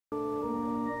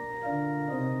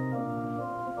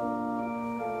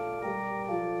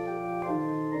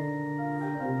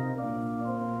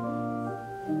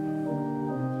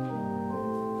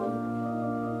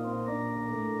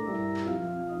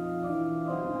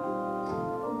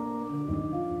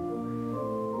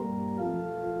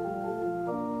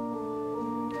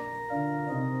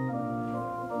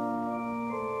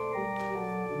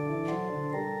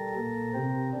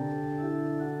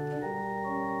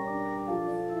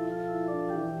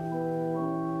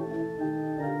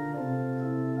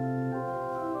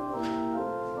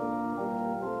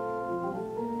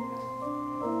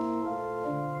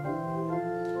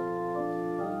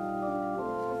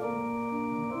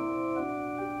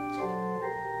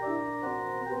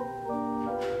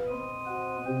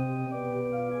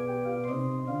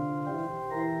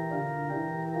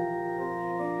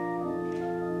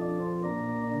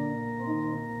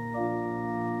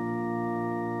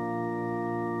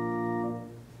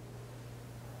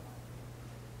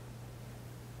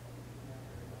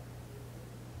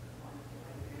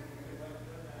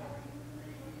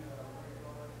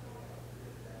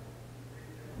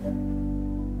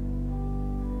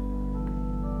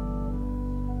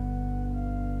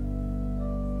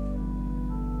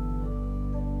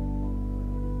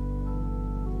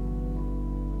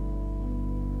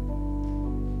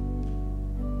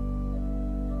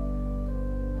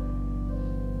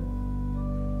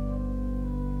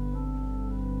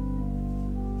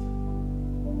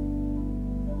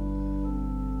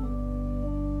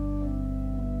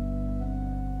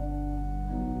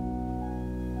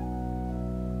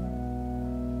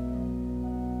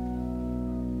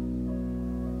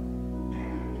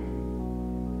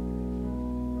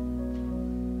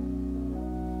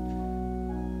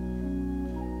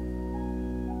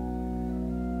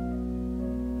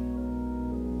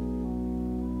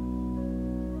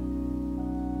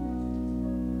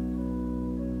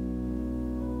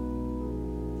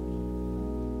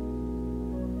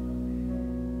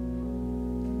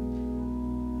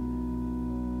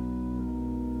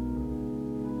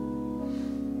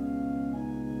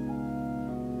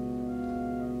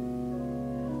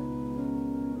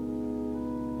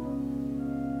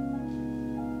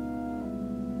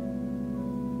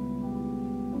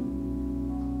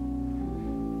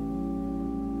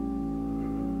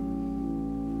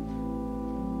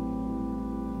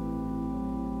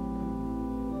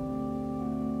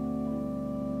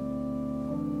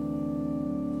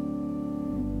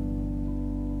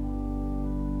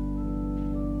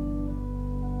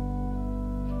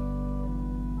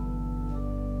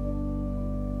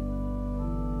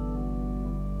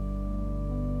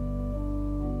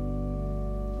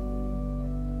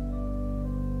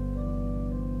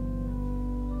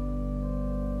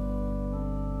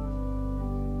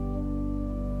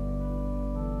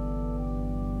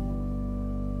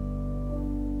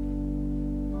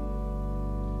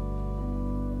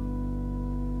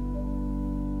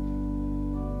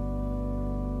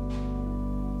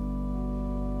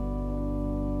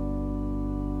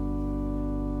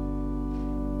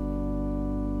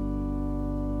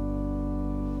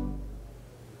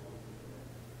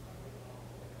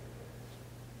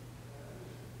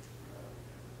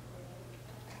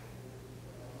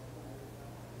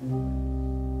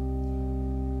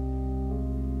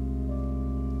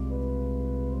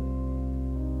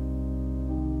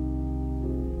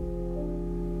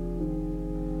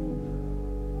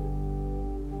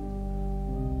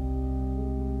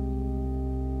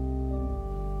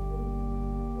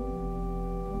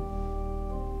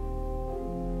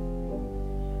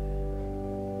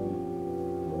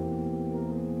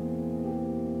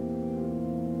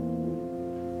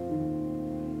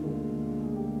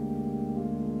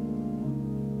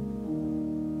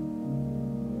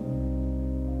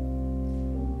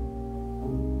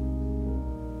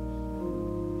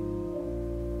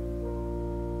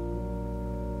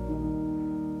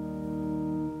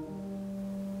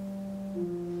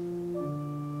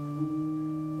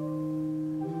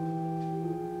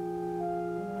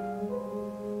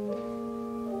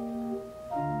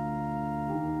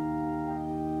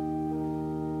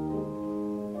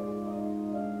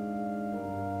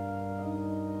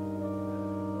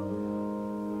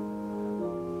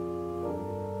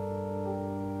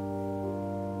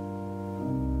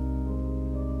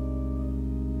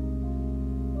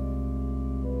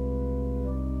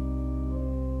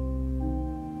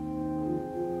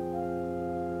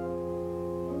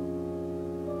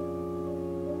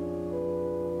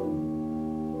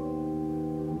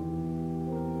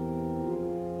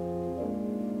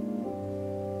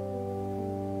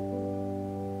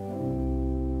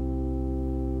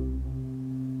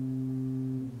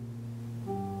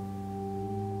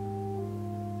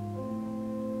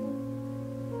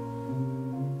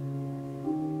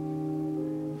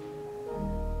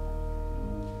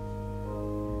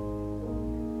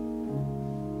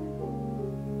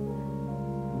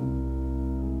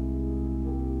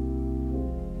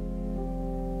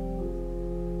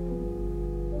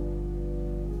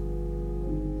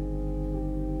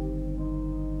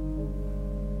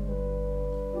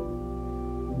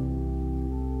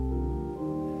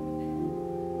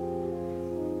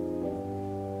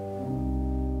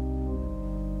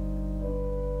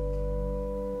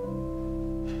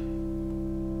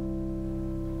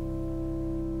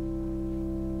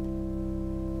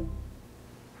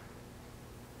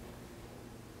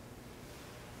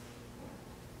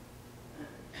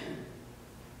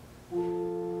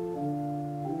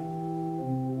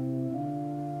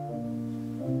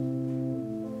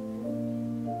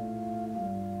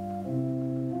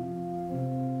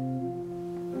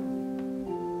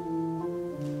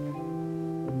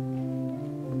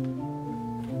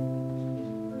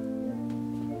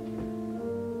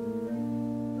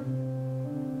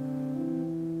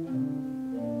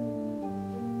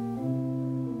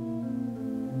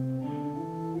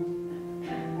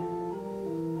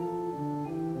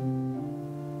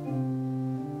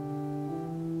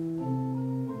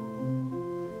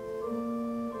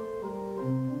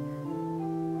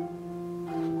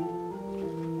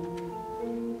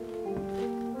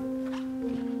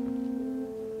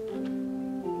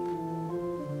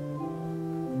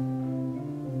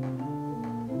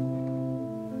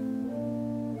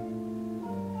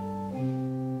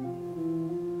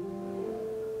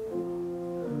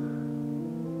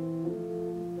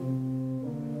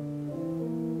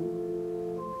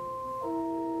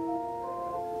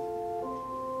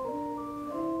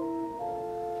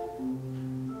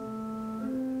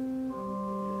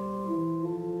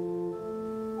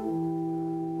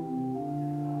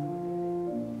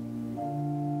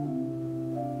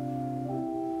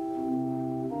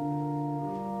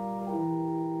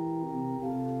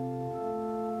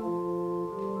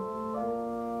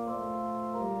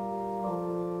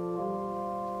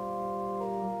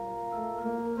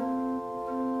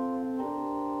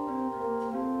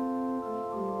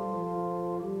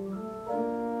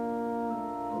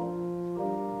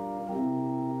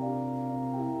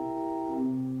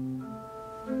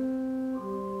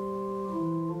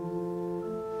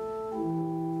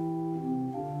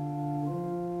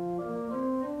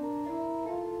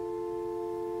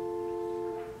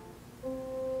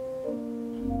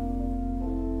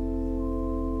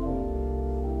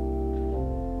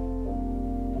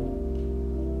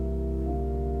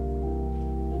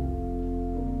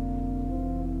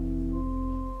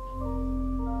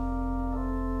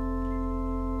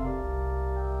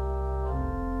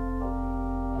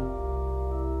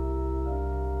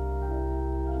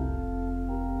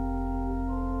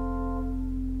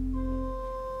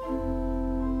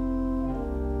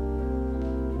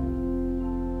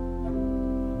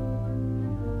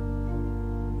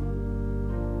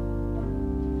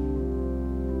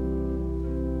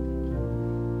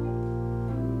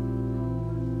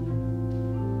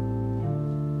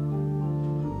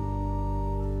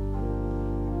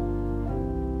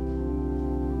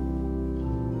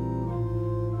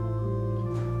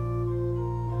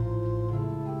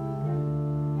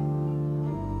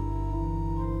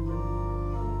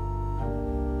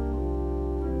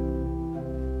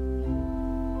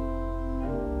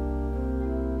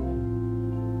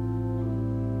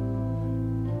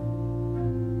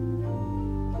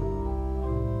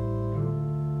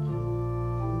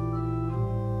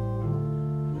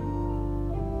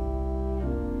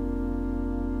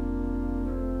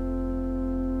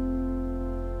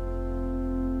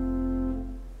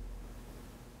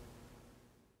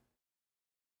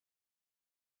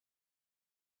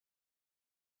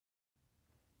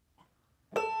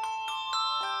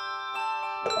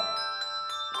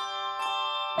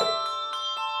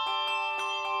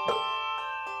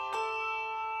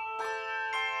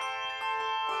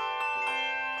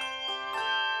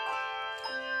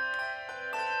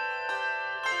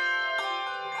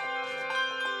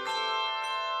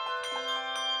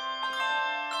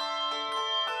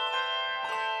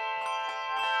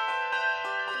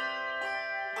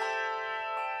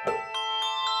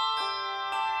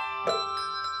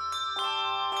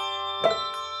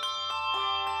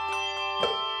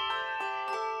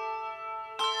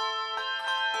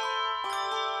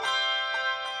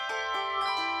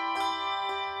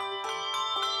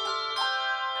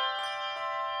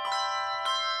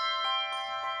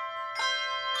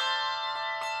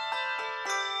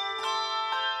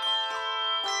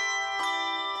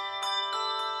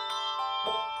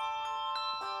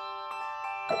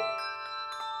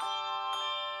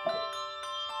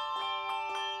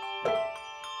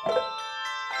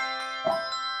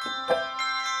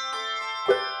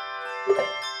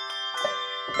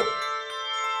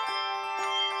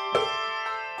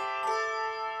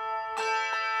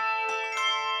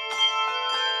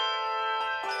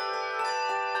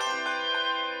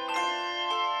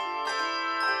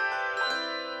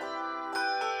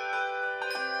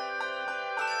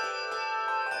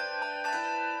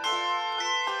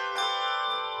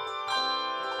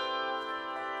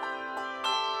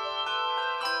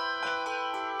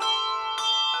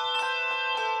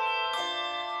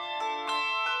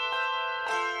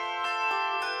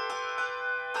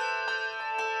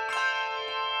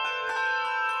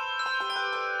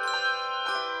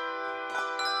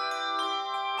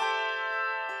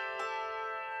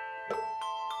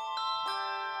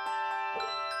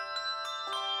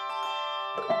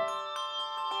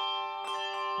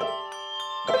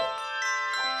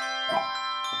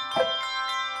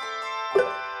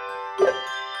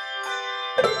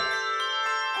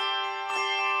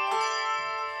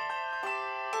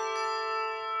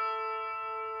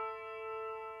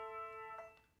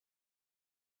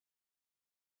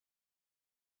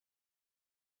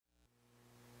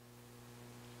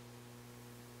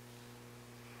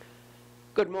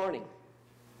Good morning.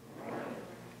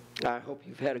 I hope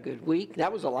you've had a good week.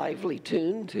 That was a lively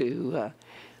tune to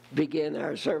begin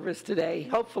our service today.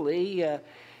 Hopefully, at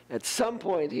some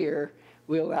point here,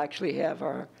 we'll actually have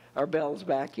our bells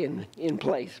back in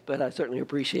place, but I certainly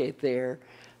appreciate their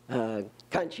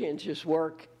conscientious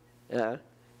work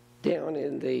down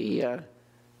in the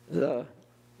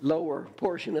lower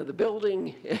portion of the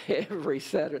building every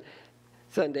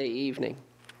Sunday evening.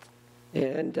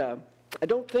 And I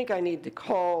don't think I need to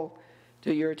call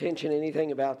to your attention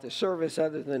anything about the service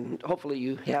other than hopefully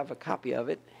you have a copy of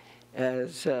it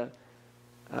as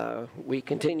we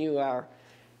continue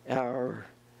our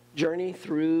journey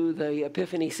through the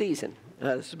Epiphany season.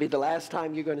 This will be the last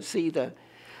time you're going to see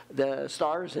the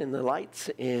stars and the lights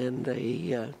in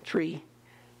the tree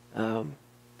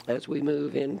as we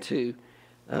move into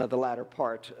the latter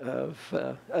part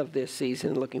of this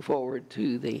season, looking forward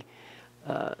to the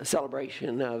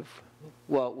celebration of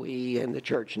what we in the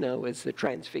church know as the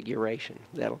Transfiguration.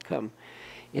 That'll come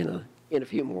in a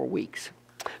few more weeks.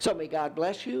 So may God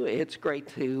bless you. It's great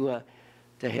to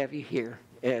have you here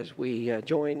as we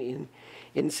join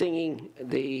in singing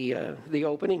the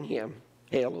opening hymn,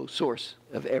 Hail, O Source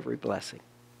of Every Blessing.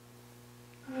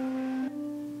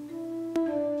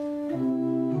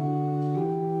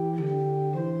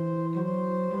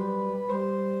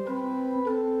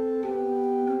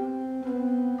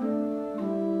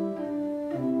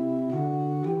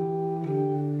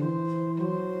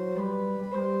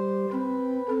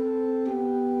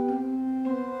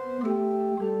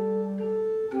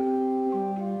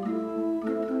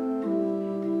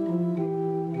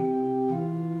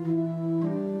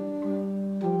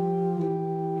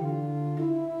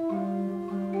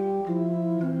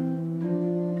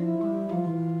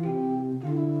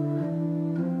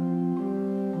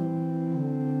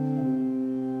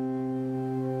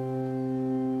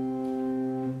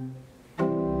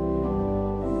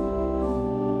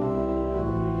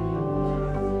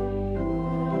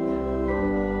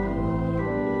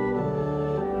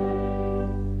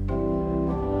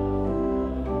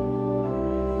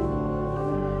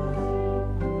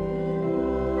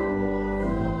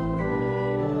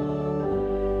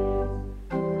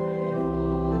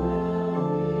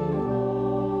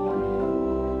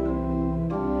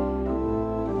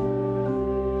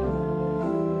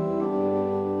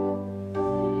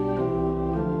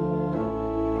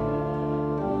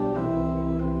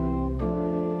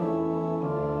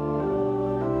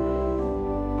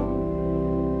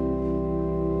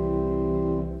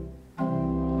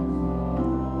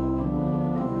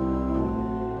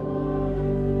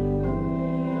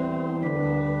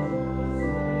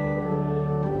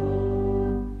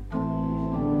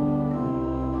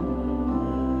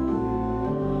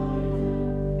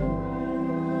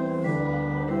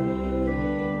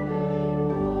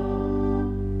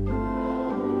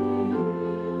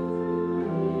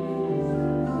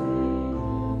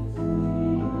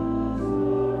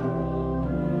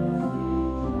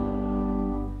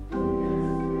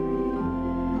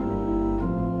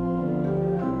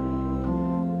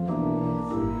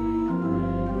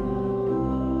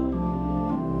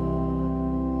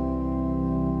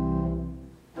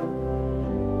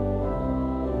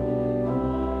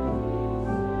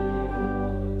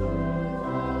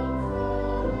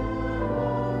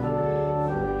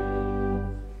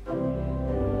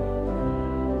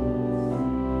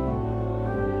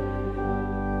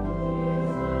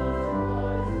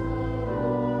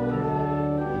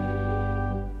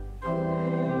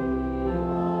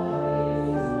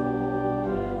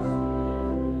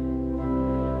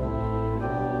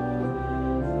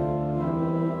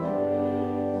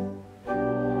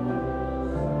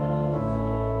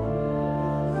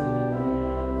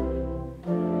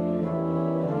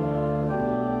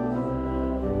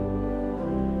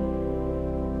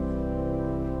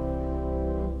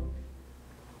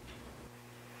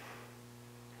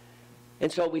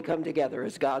 And so we come together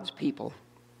as God's people.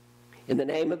 In the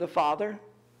name of the Father,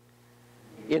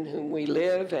 in whom we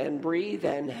live and breathe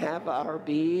and have our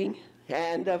being,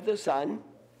 and of the Son,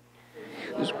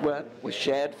 whose blood was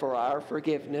shed for our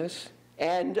forgiveness,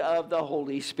 and of the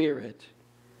Holy Spirit,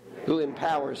 who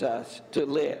empowers us to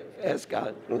live as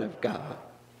God of God.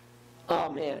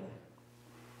 Amen.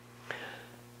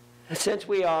 Since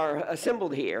we are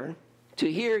assembled here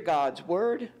to hear God's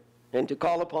word and to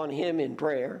call upon him in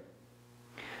prayer,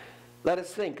 let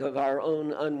us think of our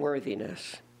own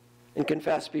unworthiness and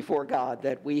confess before God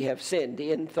that we have sinned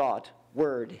in thought,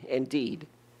 word, and deed,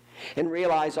 and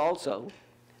realize also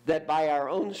that by our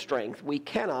own strength we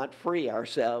cannot free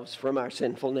ourselves from our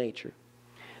sinful nature.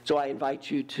 So I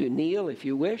invite you to kneel if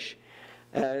you wish,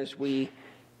 as we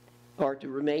are to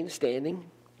remain standing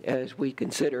as we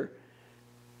consider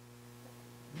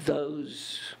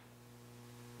those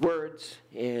words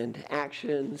and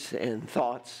actions and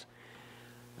thoughts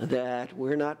that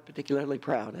we're not particularly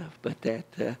proud of, but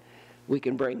that we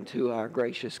can bring to our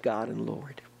gracious God and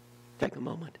Lord. Take a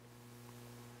moment.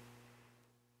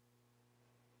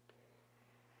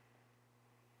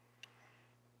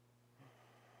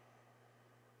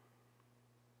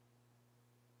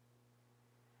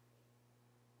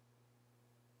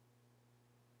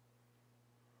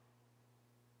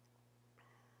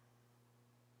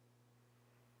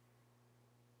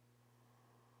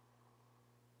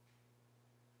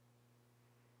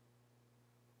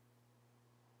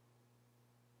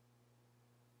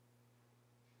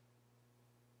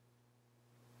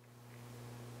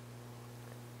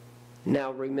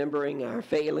 Now, remembering our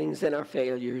failings and our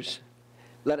failures,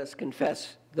 let us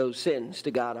confess those sins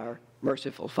to God, our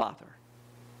merciful Father.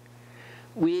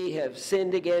 We have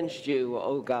sinned against you,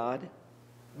 O God,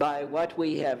 by what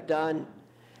we have done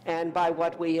and by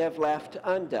what we have left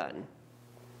undone.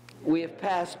 We have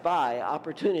passed by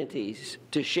opportunities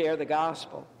to share the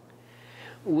gospel.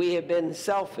 We have been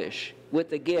selfish with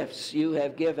the gifts you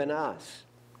have given us.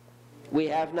 We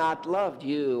have not loved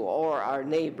you or our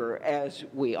neighbor as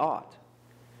we ought.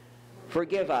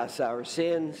 Forgive us our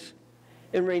sins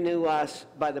and renew us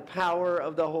by the power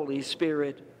of the Holy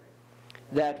Spirit,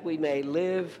 that we may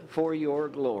live for your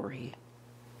glory.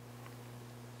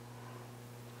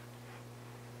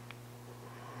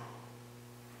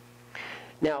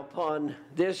 Now, upon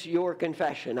this your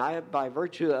confession, I, by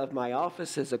virtue of my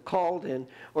office as a called and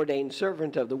ordained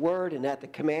servant of the word, and at the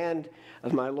command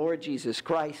of my Lord Jesus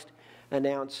Christ,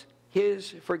 announce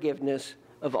his forgiveness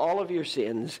of all of your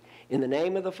sins in the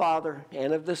name of the Father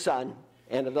and of the Son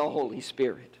and of the Holy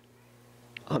Spirit.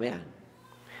 Amen.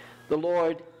 The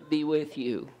Lord be with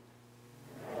you.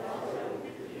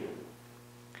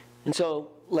 And so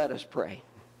let us pray.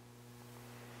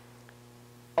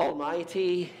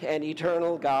 Almighty and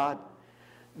eternal God,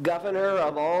 governor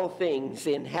of all things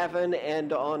in heaven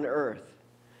and on earth,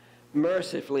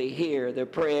 mercifully hear the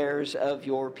prayers of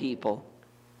your people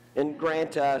and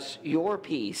grant us your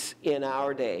peace in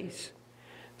our days.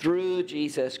 Through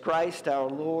Jesus Christ our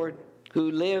Lord, who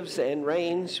lives and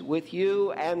reigns with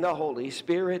you and the Holy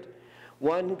Spirit,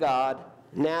 one God,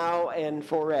 now and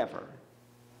forever.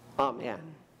 Amen.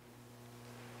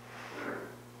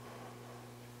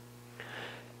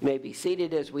 You may be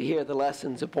seated as we hear the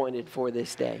lessons appointed for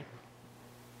this day.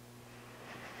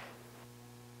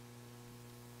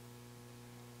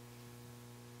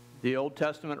 The Old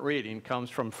Testament reading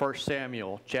comes from 1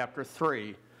 Samuel chapter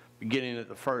 3, beginning at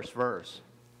the first verse.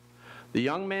 The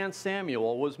young man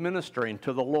Samuel was ministering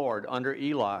to the Lord under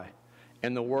Eli,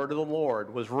 and the word of the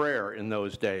Lord was rare in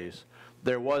those days.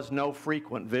 There was no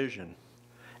frequent vision.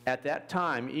 At that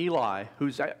time, Eli,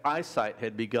 whose eyesight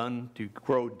had begun to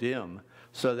grow dim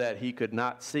so that he could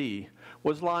not see,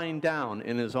 was lying down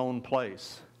in his own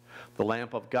place. The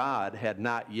lamp of God had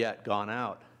not yet gone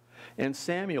out. And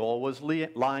Samuel was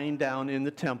lying down in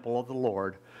the temple of the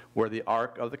Lord, where the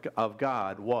ark of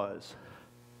God was.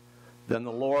 Then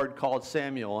the Lord called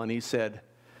Samuel, and he said,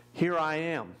 "Here I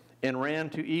am," and ran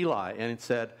to Eli, and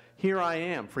said, "Here I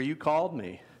am, for you called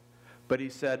me." But he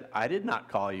said, "I did not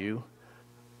call you.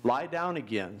 Lie down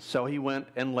again." So he went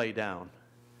and lay down.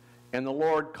 And the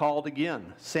Lord called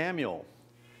again, "Samuel."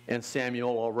 And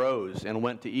Samuel arose and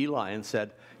went to Eli and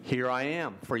said, "Here I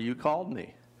am, for you called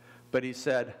me." But he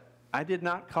said, "I did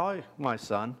not call you, my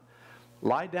son.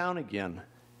 Lie down again."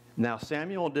 Now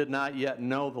Samuel did not yet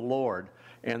know the Lord,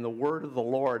 and the word of the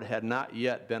Lord had not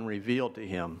yet been revealed to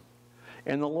him.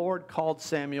 And the Lord called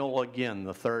Samuel again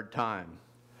the third time.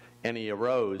 And he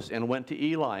arose and went to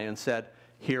Eli and said,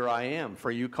 "Here I am,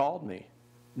 for you called me."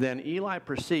 Then Eli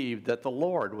perceived that the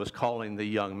Lord was calling the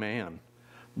young man.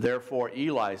 Therefore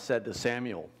Eli said to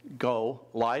Samuel, "Go,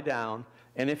 lie down,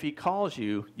 and if he calls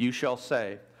you, you shall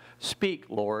say, 'Speak,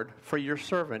 Lord, for your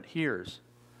servant hears.'"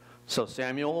 So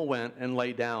Samuel went and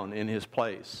lay down in his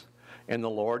place. And the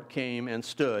Lord came and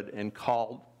stood and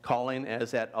calling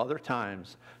as at other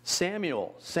times,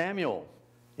 "Samuel, Samuel."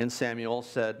 And Samuel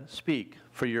said, "Speak,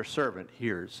 for your servant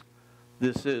hears."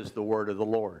 This is the word of the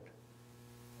Lord.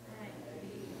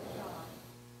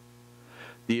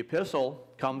 The epistle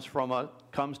comes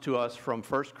to us from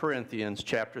 1 Corinthians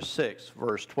chapter 6,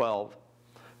 verse 12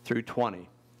 through 20.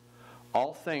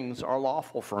 All things are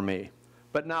lawful for me,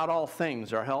 but not all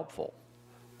things are helpful.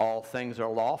 All things are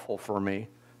lawful for me,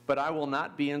 but I will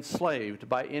not be enslaved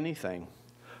by anything.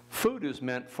 Food is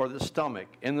meant for the stomach,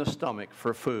 and the stomach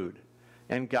for food,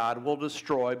 and God will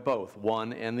destroy both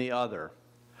one and the other.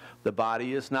 The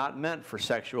body is not meant for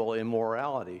sexual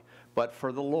immorality, but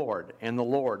for the Lord, and the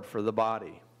Lord for the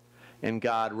body. And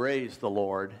God raised the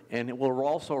Lord, and it will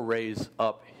also raise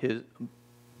up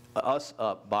us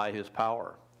up by his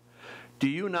power. Do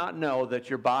you not know that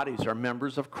your bodies are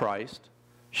members of Christ?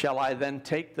 Shall I then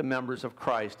take the members of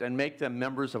Christ and make them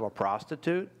members of a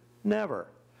prostitute? Never.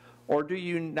 Or do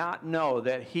you not know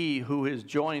that he who is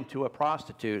joined to a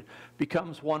prostitute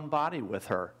becomes one body with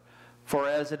her? For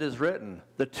as it is written,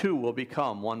 the two will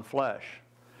become one flesh.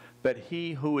 But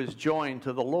he who is joined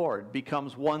to the Lord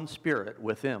becomes one spirit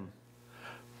with him.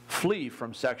 Flee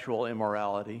from sexual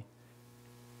immorality.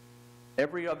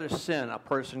 Every other sin a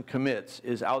person commits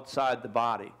is outside the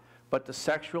body, but the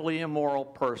sexually immoral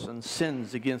person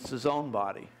sins against his own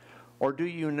body. Or do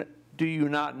you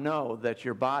not know that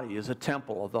your body is a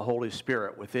temple of the Holy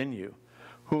Spirit within you,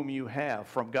 whom you have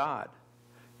from God?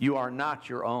 You are not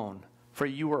your own, for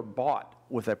you were bought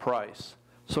with a price.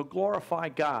 So glorify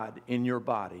God in your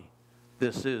body.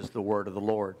 This is the word of the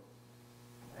Lord.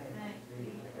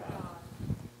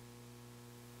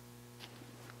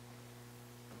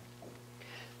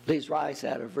 Please rise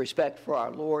out of respect for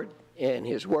our Lord and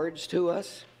his words to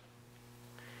us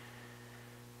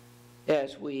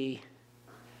as we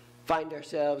find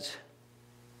ourselves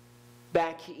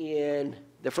back in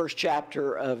the first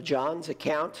chapter of John's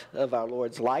account of our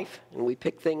Lord's life, and we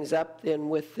pick things up then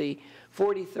with the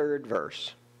 43rd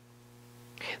verse.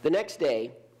 The next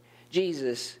day,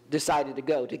 Jesus decided to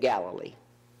go to Galilee,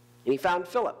 and he found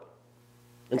Philip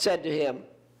and said to him,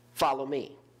 "Follow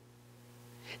me."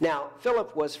 Now,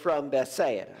 Philip was from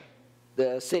Bethsaida,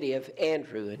 the city of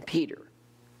Andrew and Peter.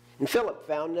 And Philip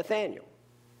found Nathanael,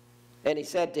 and he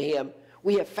said to him,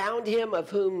 "We have found him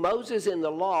of whom Moses in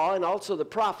the law and also the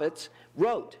prophets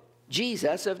wrote,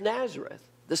 Jesus of Nazareth,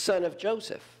 the son of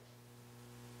Joseph."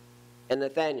 And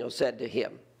Nathanael said to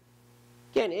him,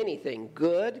 "Can anything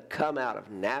good come out of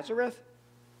Nazareth?"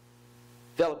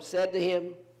 Philip said to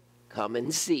him, "Come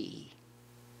and see."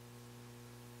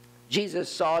 Jesus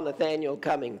saw Nathanael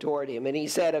coming toward him, and he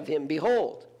said of him,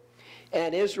 "Behold,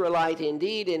 an Israelite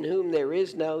indeed, in whom there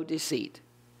is no deceit."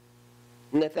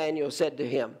 Nathanael said to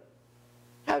him,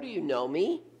 "How do you know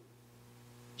me?"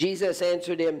 Jesus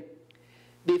answered him,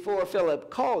 "Before Philip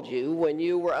called you, when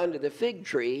you were under the fig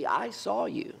tree, I saw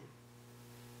you."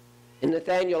 And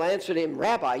Nathanael answered him,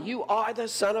 "Rabbi, you are the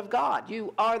Son of God.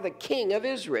 You are the King of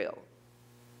Israel."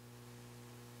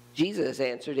 Jesus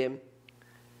answered him,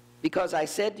 "Because I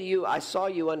said to you, I saw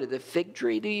you under the fig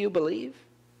tree, do you believe?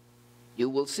 You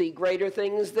will see greater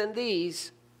things than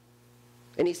these."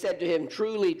 And he said to him,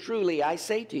 "Truly, truly, I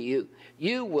say to you,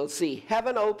 you will see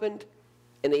heaven opened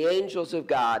and the angels of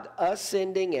God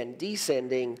ascending and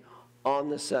descending on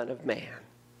the Son of Man."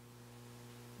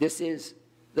 This is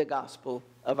the gospel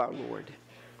of our Lord.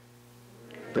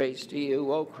 Praise to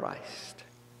you, O Christ.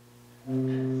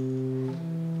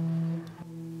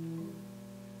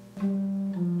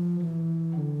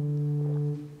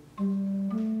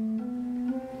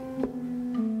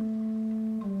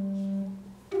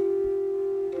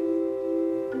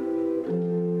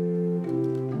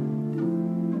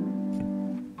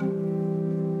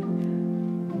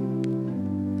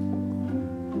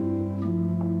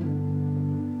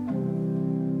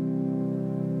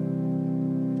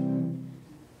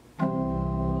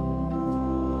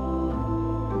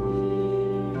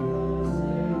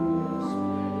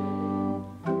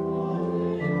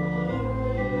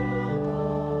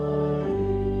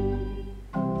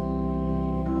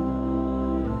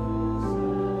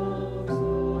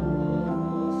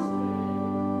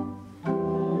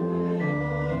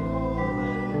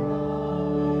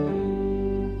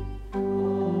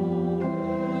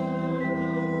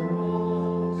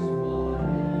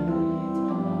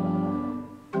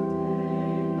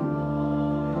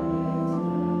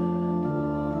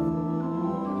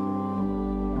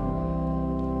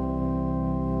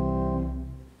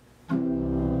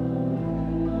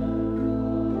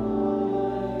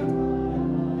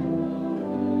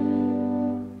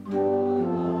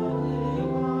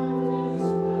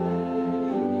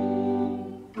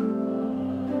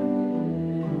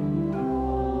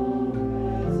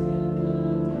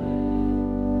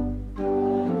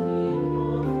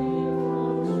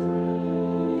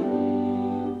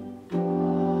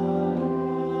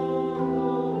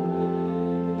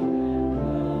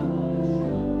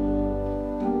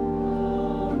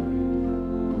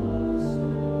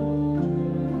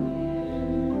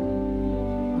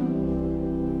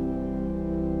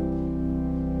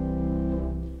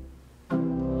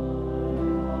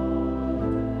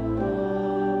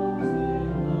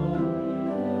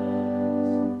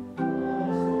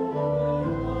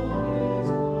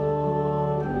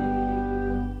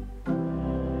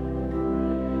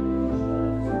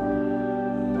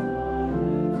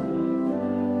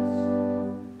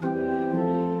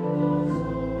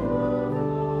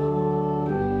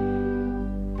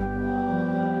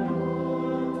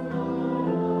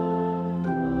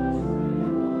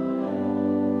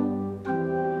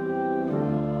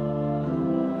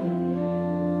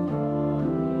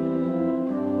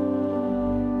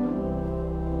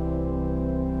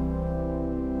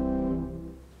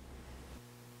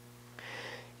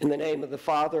 In the name of the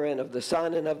Father, and of the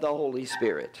Son, and of the Holy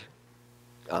Spirit.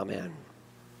 Amen.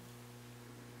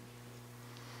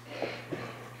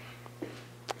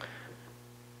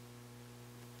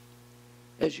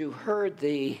 As you heard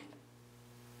the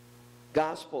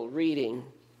gospel reading,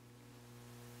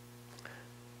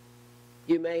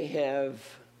 you may have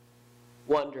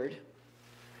wondered,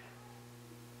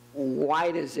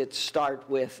 why does it start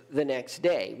with the next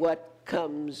day? What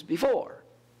comes before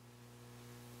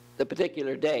the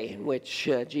particular day in which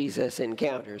Jesus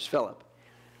encounters Philip?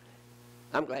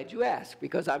 I'm glad you asked,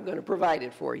 because I'm going to provide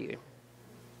it for you.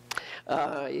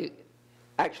 You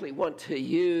actually want to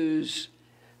use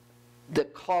the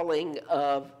calling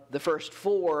of the first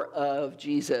four of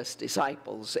Jesus'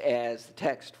 disciples as the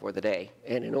text for the day.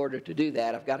 And in order to do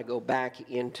that, I've got to go back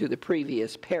into the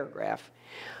previous paragraph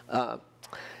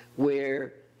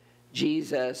where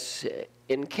Jesus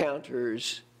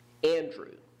encounters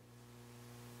Andrew.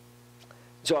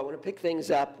 So I want to pick things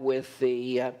up with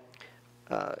the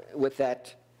with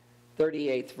that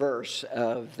 38th verse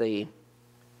of the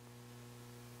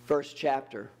first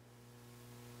chapter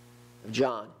of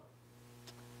John,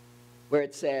 where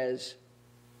it says,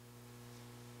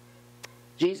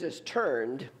 Jesus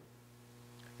turned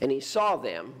and he saw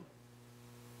them.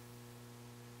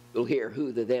 You'll hear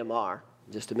who the them are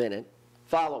in just a minute,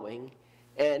 following,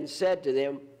 and said to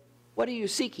them, "What are you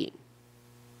seeking?"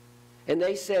 And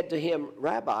they said to him,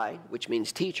 "Rabbi," which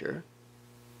means teacher,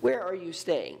 "where are you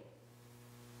staying?"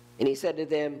 And he said to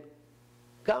them,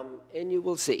 "Come and you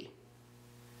will see."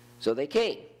 So they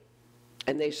came,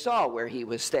 and they saw where he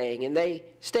was staying, and they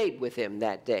stayed with him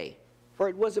that day, for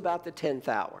it was about the 10th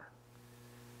hour.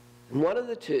 And one of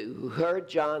the two who heard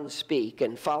John speak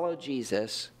and followed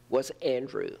Jesus was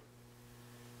Andrew,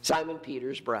 Simon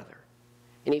Peter's brother.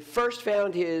 And he first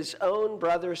found his own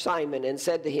brother Simon and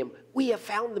said to him, "We have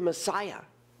found the Messiah,"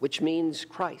 which means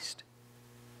Christ.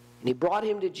 And he brought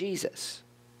him to Jesus.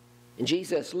 And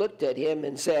Jesus looked at him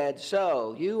and said,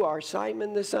 "So you are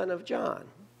Simon the son of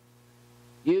John.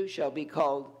 You shall be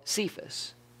called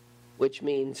Cephas," which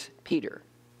means Peter.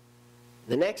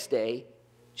 The next day,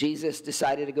 Jesus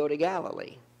decided to go to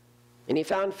Galilee. And he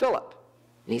found Philip.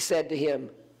 And he said to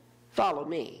him, "Follow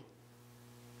me."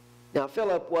 Now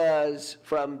Philip was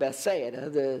from Bethsaida,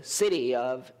 the city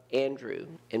of Andrew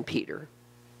and Peter.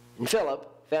 And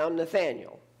Philip found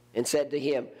Nathanael and said to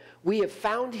him, "We have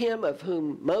found him of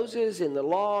whom Moses in the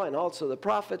law and also the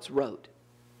prophets wrote,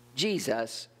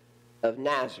 Jesus of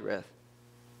Nazareth,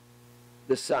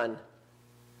 the son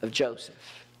of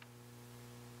Joseph."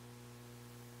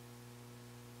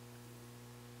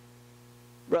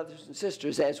 Brothers and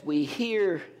sisters, as we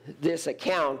hear this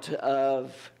account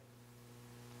of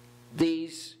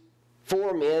these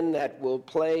four men that will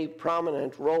play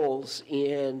prominent roles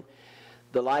in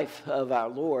the life of our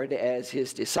Lord as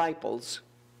his disciples,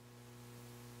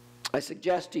 I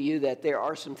suggest to you that there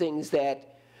are some things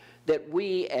that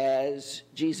we as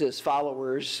Jesus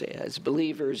followers, as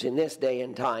believers in this day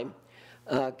and time,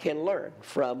 can learn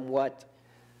from what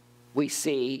we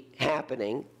see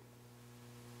happening,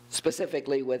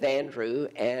 specifically with Andrew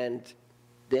and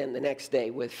then the next day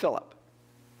with Philip.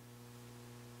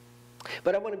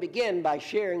 But I want to begin by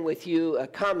sharing with you a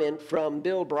comment from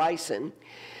Bill Bryson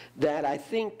that I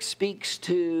think speaks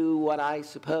to what I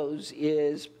suppose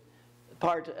is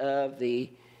part of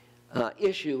the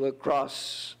issue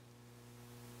across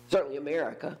certainly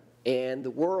America and the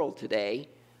world today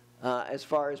as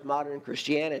far as modern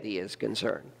Christianity is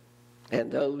concerned.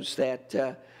 And those that,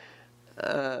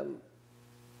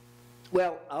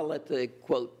 well, I'll let the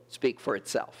quote speak for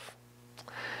itself.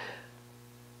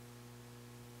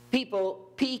 People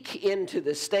peek into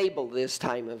the stable this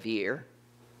time of year,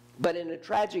 but in a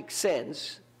tragic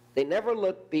sense, they never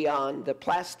look beyond the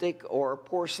plastic or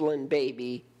porcelain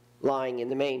baby lying in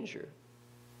the manger.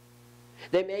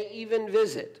 They may even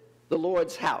visit the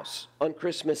Lord's house on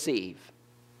Christmas Eve,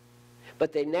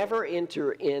 but they never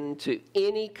enter into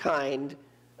any kind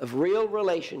of real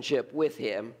relationship with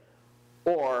him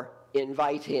or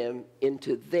invite him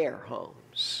into their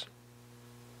homes.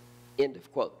 End of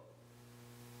quote.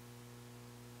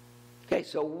 Okay,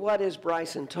 so what is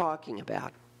Bryson talking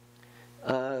about?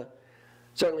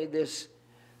 Certainly this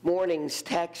morning's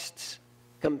text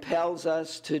compels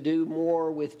us to do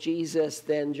more with Jesus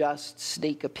than just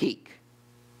sneak a peek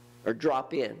or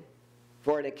drop in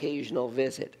for an occasional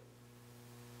visit.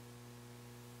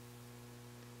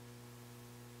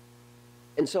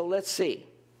 And so let's see,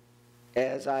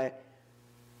 as I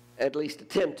at least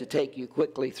attempt to take you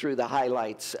quickly through the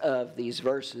highlights of these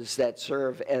verses that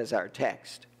serve as our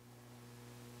text.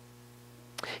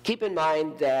 Keep in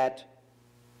mind that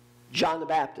John the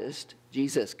Baptist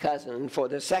Jesus' cousin, for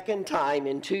the second time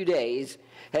in 2 days,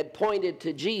 had pointed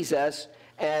to Jesus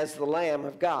as the Lamb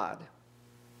of God.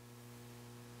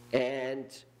 And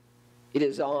it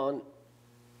is on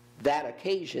that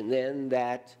occasion then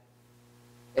that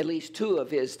at least 2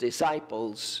 of his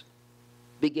disciples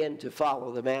begin to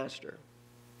follow the Master.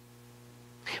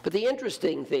 But the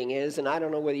interesting thing is, and I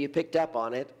don't know whether you picked up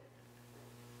on it,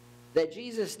 that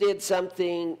Jesus did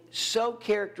something so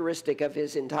characteristic of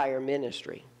his entire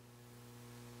ministry.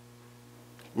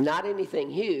 Not anything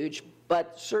huge,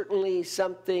 but certainly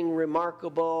something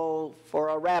remarkable for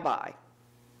a rabbi.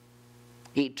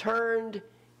 He turned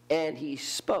and he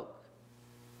spoke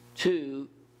to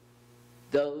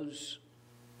those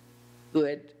who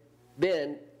had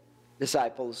been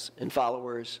disciples and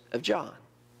followers of John.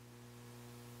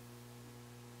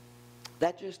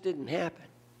 That just didn't happen.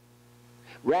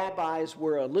 Rabbis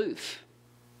were aloof.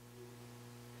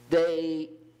 They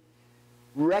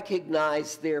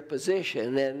recognized their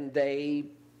position, and they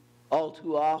all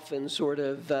too often sort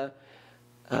of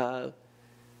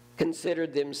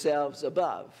considered themselves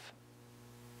above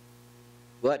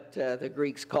what the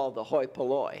Greeks called the hoi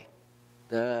polloi,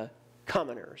 the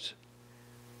commoners.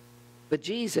 But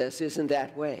Jesus isn't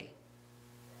that way.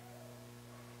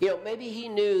 You know, maybe he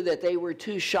knew that they were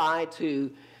too shy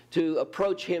to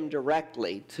approach him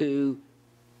directly, to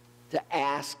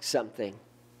ask something.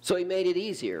 So he made it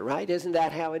easier, right? Isn't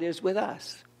that how it is with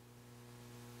us?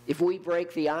 If we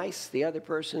break the ice, the other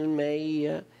person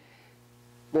may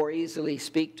more easily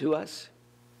speak to us.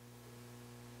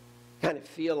 Kind of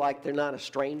feel like they're not a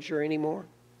stranger anymore.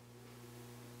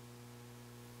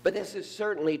 But this is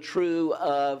certainly true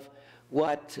of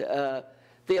what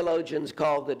theologians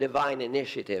call the divine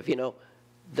initiative. You know,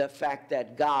 the fact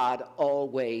that God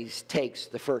always takes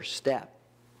the first step.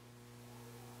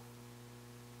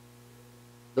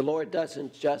 The Lord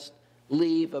doesn't just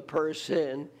leave a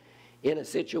person in a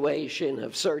situation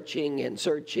of searching and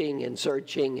searching and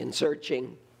searching and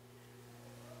searching.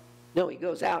 No, he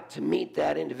goes out to meet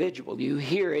that individual. You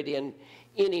hear it in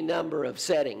any number of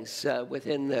settings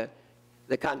within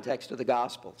the context of the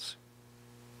Gospels.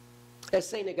 As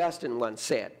St. Augustine once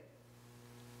said,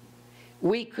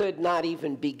 we could not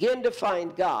even begin to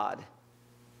find God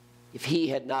if he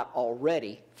had not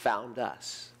already found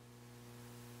us.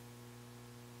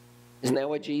 Isn't that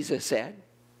what Jesus said?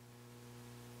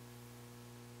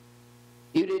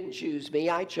 You didn't choose me,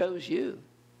 I chose you.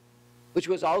 Which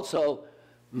was also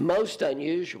most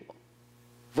unusual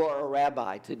for a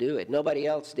rabbi to do it. Nobody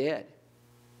else did.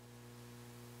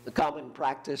 The common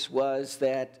practice was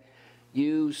that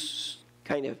you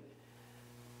kind of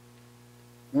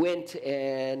went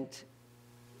and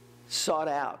sought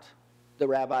out the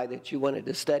rabbi that you wanted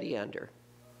to study under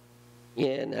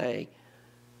in a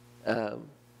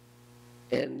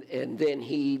and then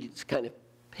he kind of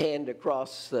panned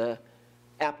across the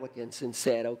applicants and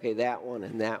said, okay, that one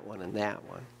and that one and that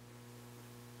one.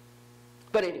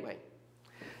 But anyway,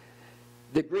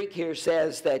 the Greek here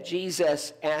says that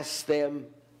Jesus asked them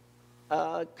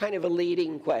kind of a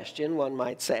leading question, one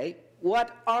might say.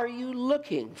 What are you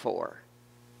looking for?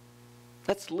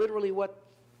 That's literally what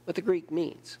the Greek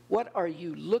means. What are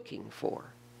you looking for?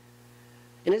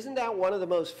 And isn't that one of the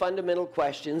most fundamental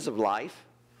questions of life?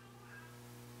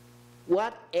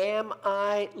 What am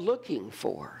I looking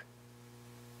for?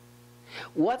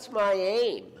 What's my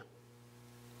aim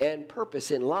and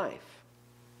purpose in life?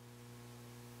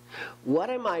 What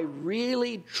am I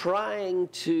really trying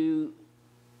to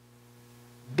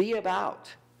be about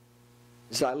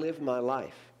as I live my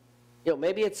life? You know,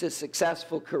 maybe it's a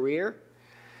successful career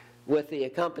with the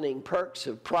accompanying perks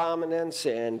of prominence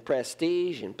and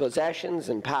prestige and possessions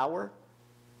and power.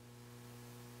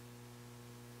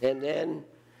 And then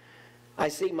I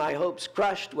see my hopes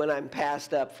crushed when I'm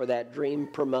passed up for that dream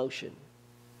promotion.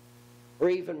 Or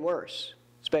even worse,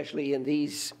 especially in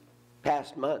these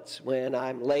past months when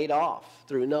I'm laid off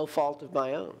through no fault of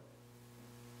my own.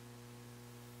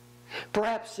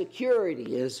 Perhaps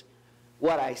security is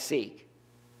what I seek.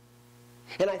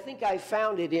 And I think I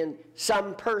found it in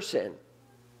some person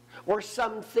or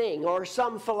something or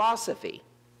some philosophy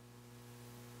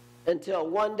until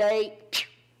one day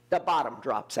the bottom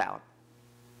drops out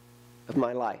of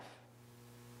my life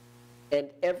and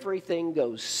everything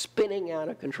goes spinning out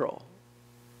of control.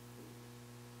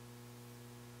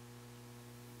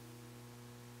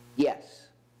 Yes,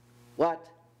 what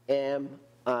am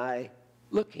I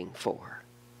looking for?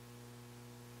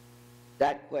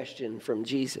 That question from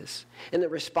Jesus. And the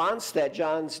response that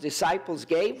John's disciples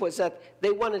gave was that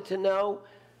they wanted to know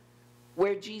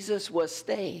where Jesus was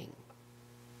staying.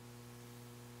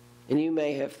 And you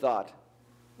may have thought,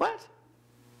 what?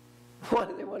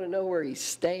 They want to know where he's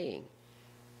staying.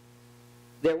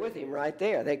 They're with him right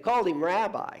there. They called him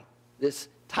rabbi, this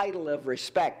title of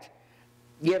respect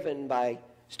given by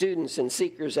students and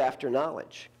seekers after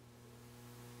knowledge.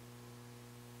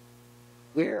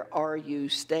 Where are you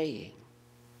staying?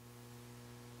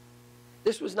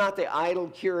 This was not the idle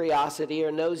curiosity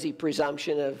or nosy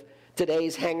presumption of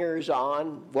today's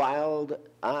hangers-on,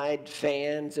 wild-eyed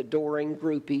fans, adoring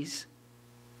groupies.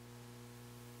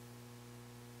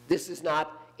 This is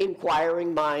not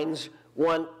inquiring minds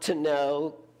want to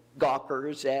know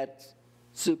gawkers at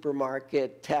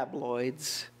supermarket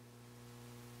tabloids.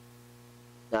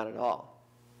 Not at all.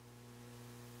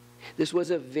 This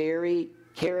was a very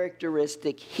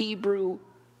characteristic Hebrew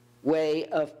way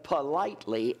of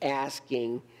politely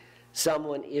asking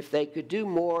someone if they could do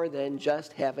more than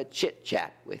just have a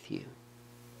chit-chat with you.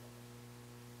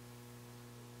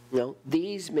 No,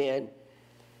 these men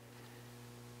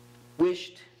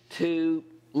wished to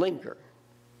linger.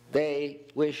 They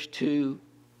wished to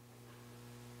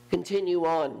continue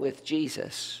on with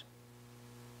Jesus,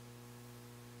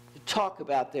 to talk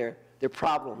about their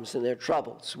problems and their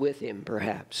troubles with him,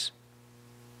 perhaps,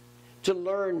 to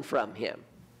learn from him,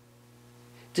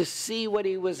 to see what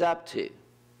he was up to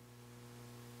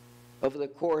over the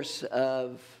course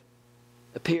of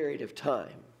a period of time.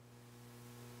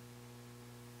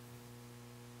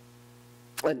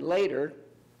 And later,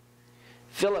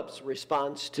 Philip's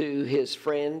response to his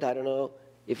friend, I don't know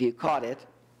if you caught it,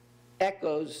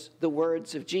 echoes the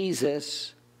words of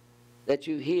Jesus that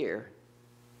you hear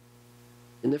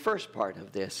in the first part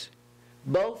of this.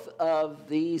 Both of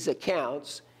these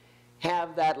accounts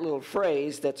have that little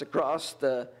phrase that's across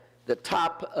the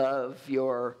top of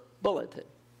your bulletin.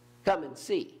 Come and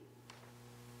see.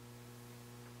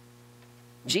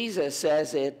 Jesus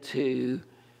says it to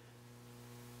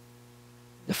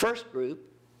the first group,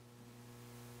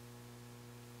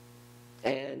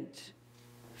 and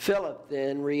Philip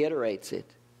then reiterates it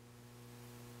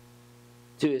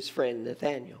to his friend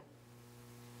Nathanael.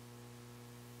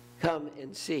 Come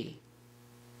and see.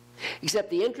 Except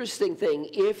the interesting thing,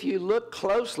 if you look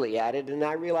closely at it, and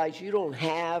I realize you don't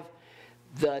have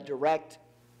the direct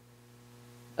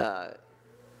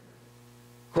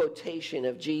quotation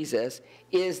of Jesus,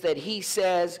 is that he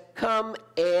says, come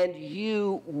and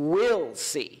you will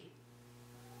see.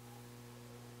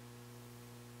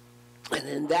 And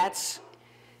then that's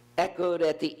echoed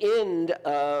at the end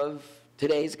of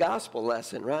today's gospel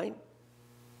lesson, right?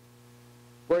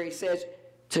 Where he says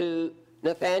to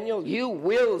Nathanael, you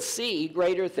will see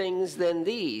greater things than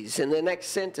these. In the next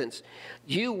sentence,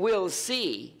 you will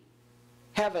see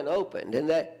heaven opened and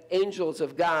the angels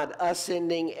of God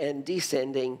ascending and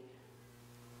descending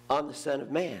on the Son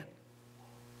of Man.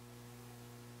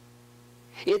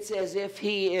 It's as if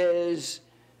he is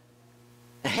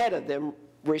ahead of them,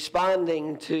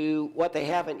 responding to what they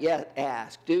haven't yet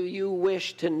asked. Do you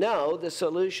wish to know the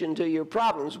solution to your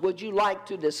problems? Would you like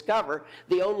to discover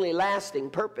the only lasting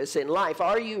purpose in life?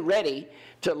 Are you ready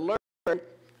to learn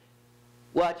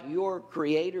what your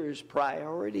Creator's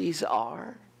priorities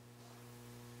are?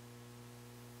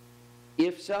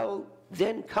 If so,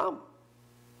 then come,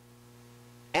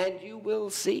 and you will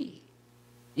see.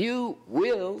 You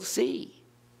will see.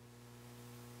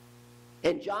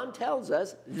 And John tells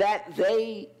us that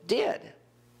they did.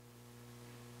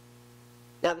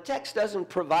 Now, the text doesn't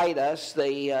provide us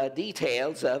the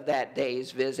details of that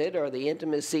day's visit or the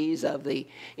intimacies of the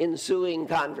ensuing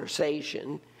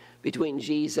conversation between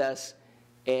Jesus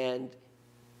and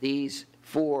these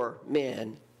four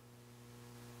men.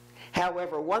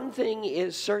 However, one thing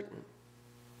is certain.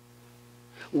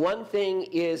 One thing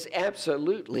is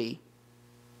absolutely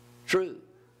true,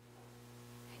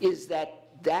 is that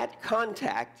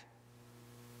contact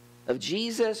of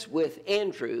Jesus with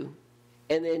Andrew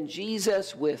and then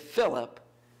Jesus with Philip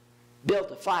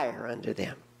built a fire under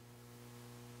them.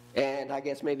 And I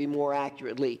guess maybe more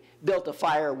accurately, built a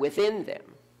fire within them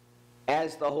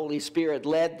as the Holy Spirit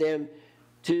led them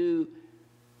to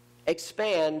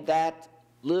expand that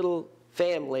little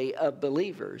family of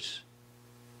believers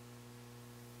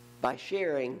by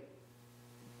sharing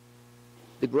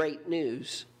the great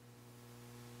news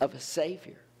of a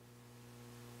Savior.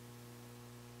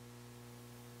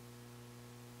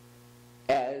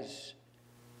 As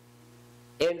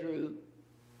Andrew,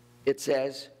 it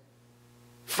says,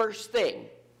 first thing,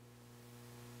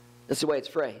 that's the way it's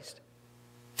phrased,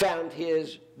 found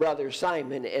his brother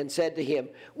Simon and said to him,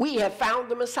 we have found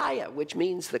the Messiah, which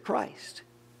means the Christ.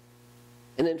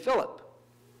 And then Philip,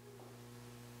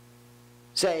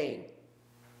 saying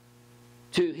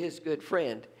to his good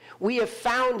friend, we have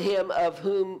found him of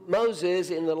whom Moses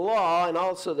in the law and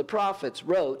also the prophets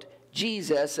wrote,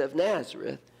 Jesus of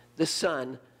Nazareth, the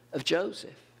son of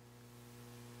Joseph.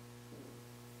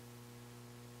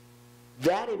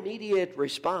 That immediate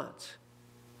response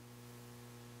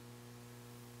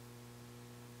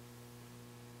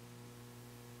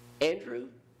Andrew,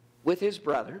 with his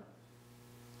brother,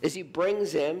 as he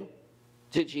brings him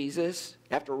to Jesus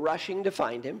after rushing to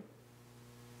find him,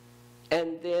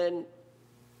 and then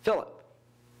Philip.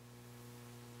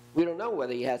 We don't know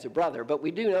whether he has a brother, but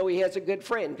we do know he has a good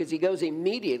friend because he goes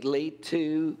immediately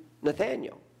to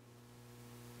Nathanael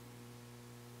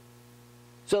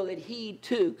so that he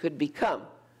too could become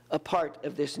a part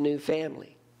of this new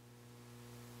family.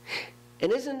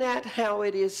 And isn't that how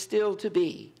it is still to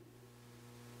be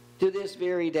to this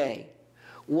very day?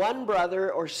 One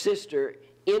brother or sister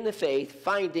in the faith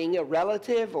finding a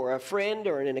relative or a friend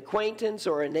or an acquaintance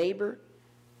or a neighbor,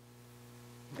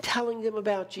 telling them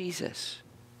about Jesus.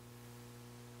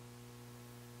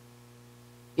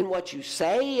 In what you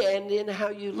say and in how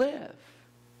you live.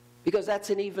 Because that's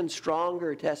an even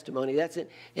stronger testimony. That's an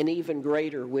even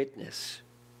greater witness.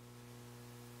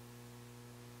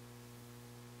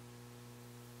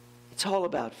 It's all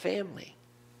about family.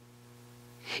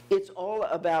 It's all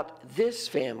about this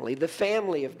family, the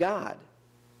family of God.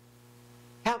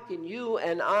 How can you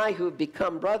and I, who have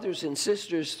become brothers and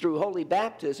sisters through holy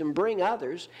baptism, bring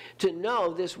others to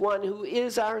know this one who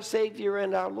is our Savior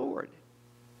and our Lord?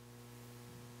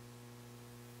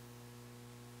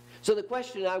 So the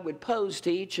question I would pose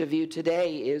to each of you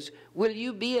today is, will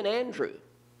you be an Andrew?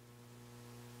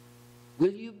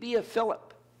 Will you be a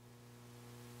Philip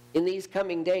in these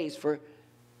coming days for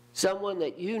someone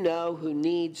that you know who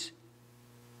needs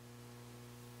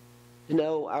to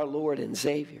know our Lord and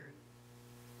Savior?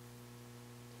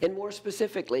 And more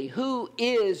specifically, who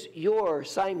is your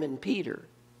Simon Peter?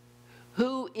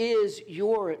 Who is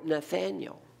your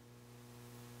Nathanael?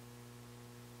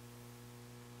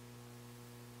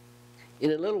 In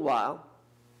a little while,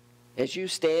 as you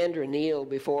stand or kneel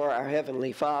before our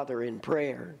Heavenly Father in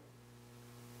prayer,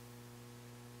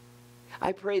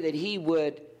 I pray that He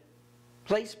would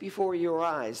place before your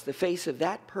eyes the face of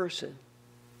that person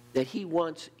that He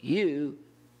wants you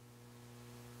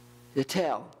to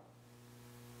tell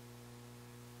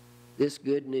this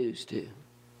good news to.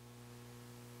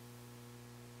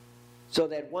 So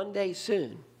that one day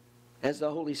soon, as the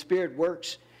Holy Spirit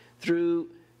works through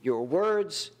your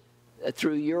words,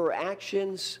 through your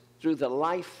actions, through the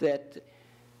life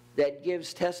that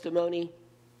gives testimony,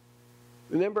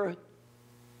 remember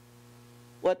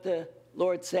what the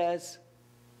Lord says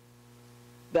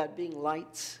about being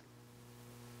lights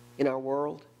in our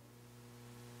world?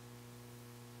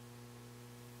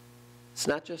 It's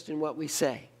not just in what we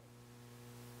say.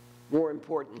 More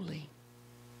importantly,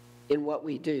 in what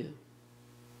we do.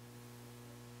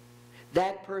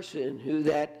 That person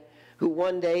who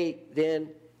one day then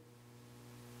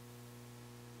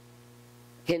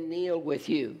can kneel with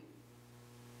you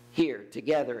here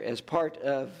together as part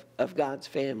of God's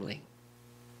family.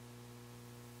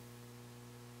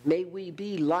 May we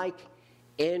be like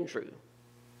Andrew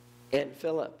and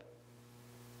Philip.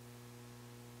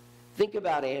 Think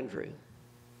about Andrew.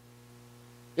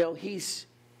 You know, he's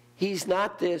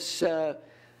not this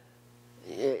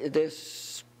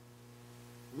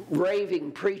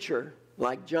raving preacher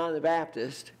like John the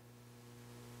Baptist.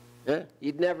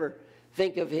 You'd never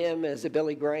think of him as a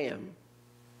Billy Graham.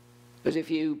 Because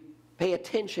if you pay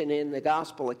attention in the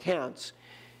gospel accounts,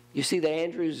 you see that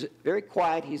Andrew's very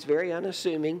quiet, he's very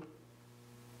unassuming.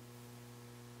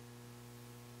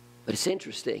 But it's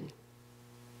interesting,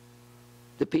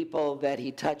 the people that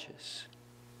he touches.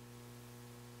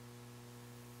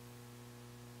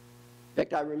 In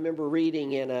fact, I remember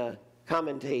reading in a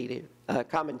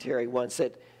commentary once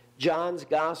that John's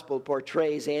gospel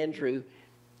portrays Andrew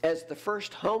as the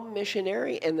first home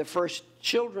missionary and the first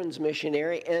children's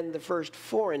missionary and the first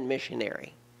foreign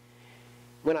missionary.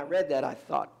 When I read that, I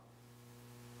thought,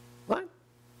 what?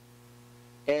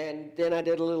 And then I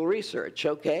did a little research.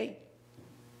 Okay,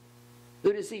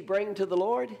 who does he bring to the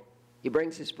Lord? He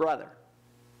brings his brother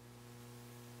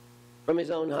from his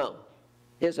own home,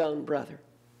 his own brother.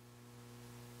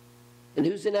 And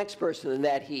who's the next person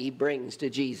that he brings to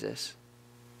Jesus?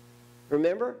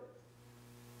 Remember?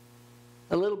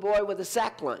 A little boy with a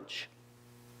sack lunch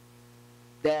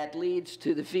that leads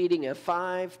to the feeding of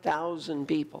 5,000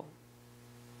 people.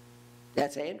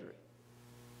 That's Andrew.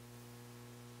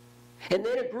 And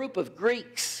then a group of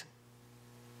Greeks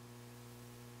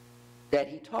that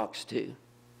he talks to.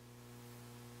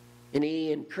 And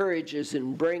he encourages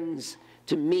and brings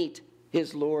to meet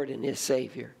his Lord and his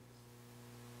Savior.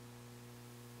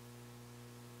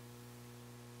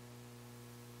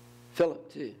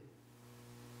 Philip too.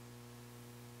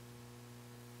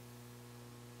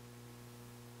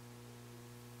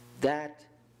 that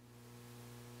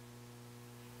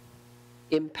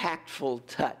impactful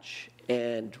touch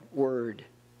and word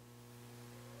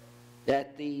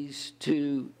that these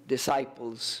two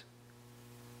disciples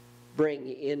bring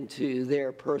into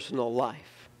their personal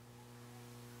life.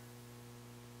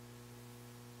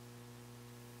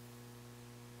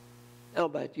 How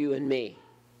about you and me?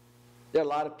 There are a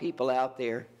lot of people out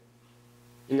there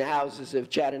in the houses of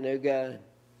Chattanooga,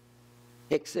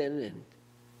 Hickson, and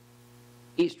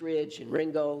East Ridge, and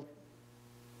Ringgold,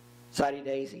 Soddy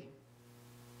Daisy.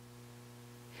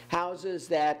 Houses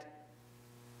that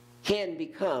can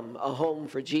become a home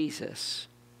for Jesus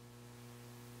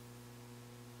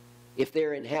if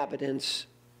their inhabitants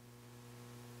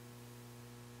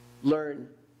learn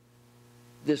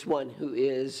this one who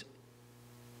is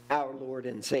our Lord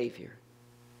and Savior.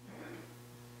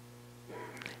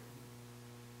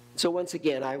 So once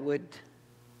again, I would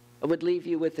leave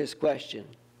you with this question.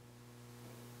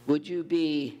 Would you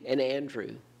be an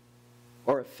Andrew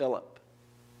or a Philip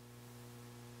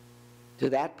to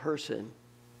that person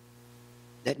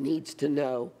that needs to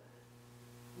know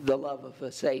the love of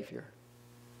a Savior,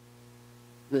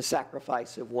 the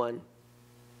sacrifice of one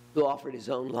who offered his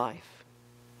own life?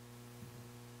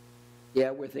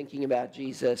 Yeah, we're thinking about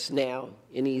Jesus now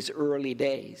in these early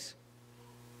days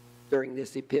during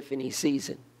this Epiphany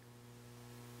season.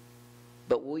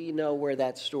 But will you know where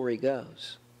that story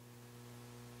goes?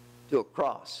 To a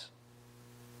cross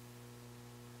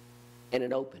and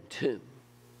an open tomb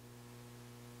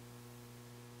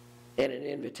and an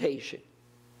invitation.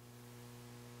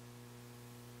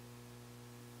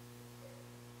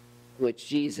 Which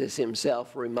Jesus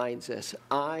himself reminds us,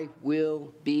 I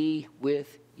will be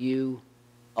with you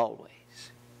always,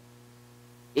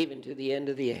 even to the end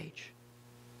of the age.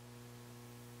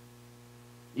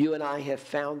 You and I have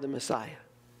found the Messiah.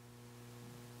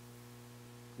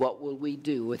 What will we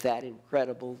do with that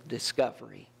incredible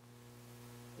discovery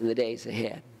in the days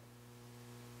ahead?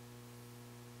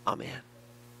 Amen.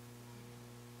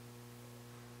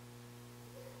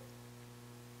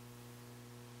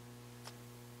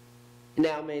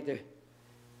 Now may the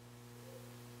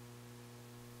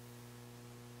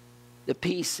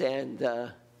peace and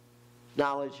the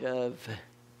knowledge of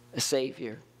a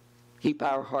Savior keep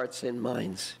our hearts and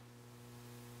minds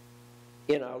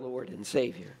in our Lord and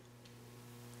Savior.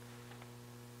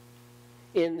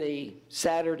 In the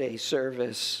Saturday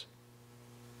service,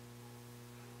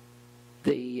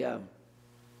 the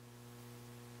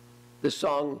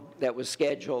song that was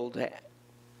scheduled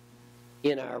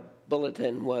in our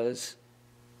bulletin was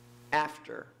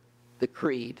after the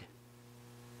creed,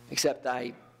 except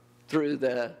I threw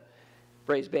the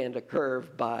praise band a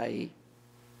curve by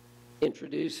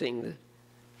introducing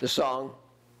the song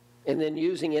and then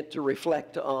using it to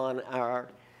reflect on our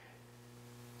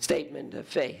statement of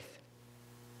faith.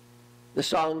 The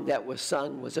song that was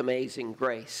sung was Amazing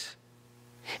Grace.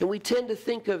 And we tend to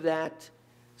think of that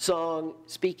song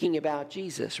speaking about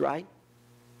Jesus, right?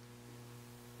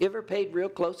 You ever paid real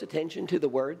close attention to the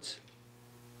words?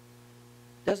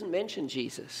 Doesn't mention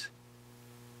Jesus.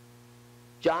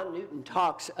 John Newton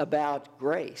talks about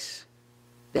grace,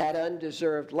 that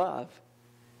undeserved love.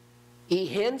 He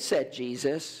hints at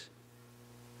Jesus,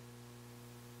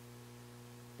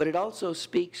 but it also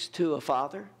speaks to a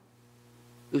Father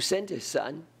who sent his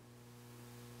Son,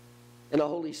 and a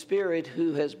Holy Spirit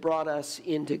who has brought us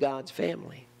into God's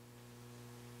family.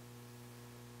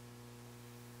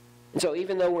 And so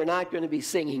even though we're not going to be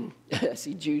singing, I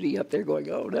see Judy up there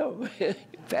going, oh no,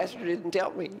 Pastor didn't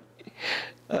tell me.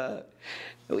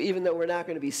 Even though we're not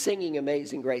going to be singing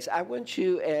Amazing Grace, I want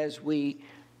you, as we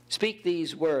speak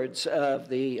these words of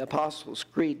the Apostles'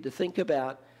 Creed, to think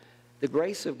about the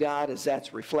grace of God as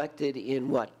that's reflected in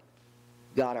what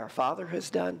God our Father has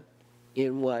done,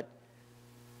 in what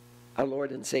our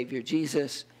Lord and Savior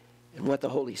Jesus, and what the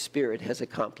Holy Spirit has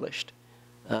accomplished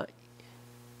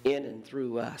in and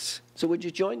through us. So would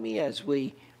you join me as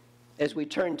we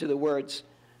turn to the words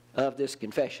of this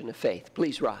confession of faith?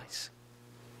 Please rise.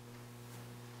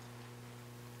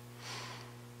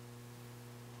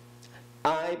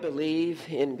 I believe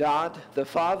in God, the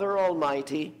Father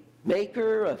Almighty,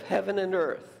 maker of heaven and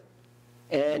earth,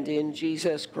 and in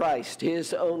Jesus Christ,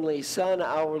 his only Son,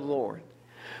 our Lord,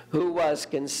 who was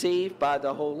conceived by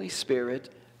the Holy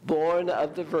Spirit, born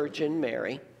of the Virgin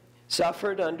Mary,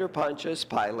 suffered under Pontius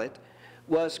Pilate,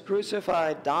 was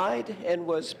crucified, died, and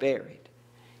was buried.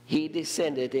 He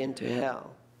descended into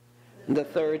hell. And the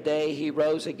third day he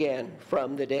rose again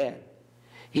from the dead.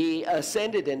 He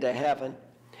ascended into heaven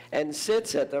and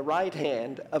sits at the right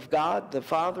hand of God the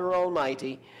Father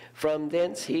Almighty. From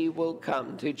thence he will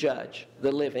come to judge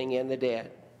the living and the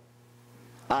dead.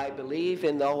 I believe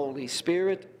in the Holy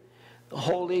Spirit, the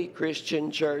holy Christian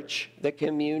church, the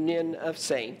communion of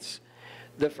saints,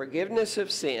 the forgiveness of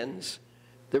sins,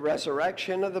 the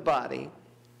resurrection of the body,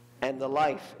 and the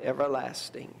life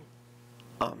everlasting.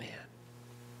 Amen.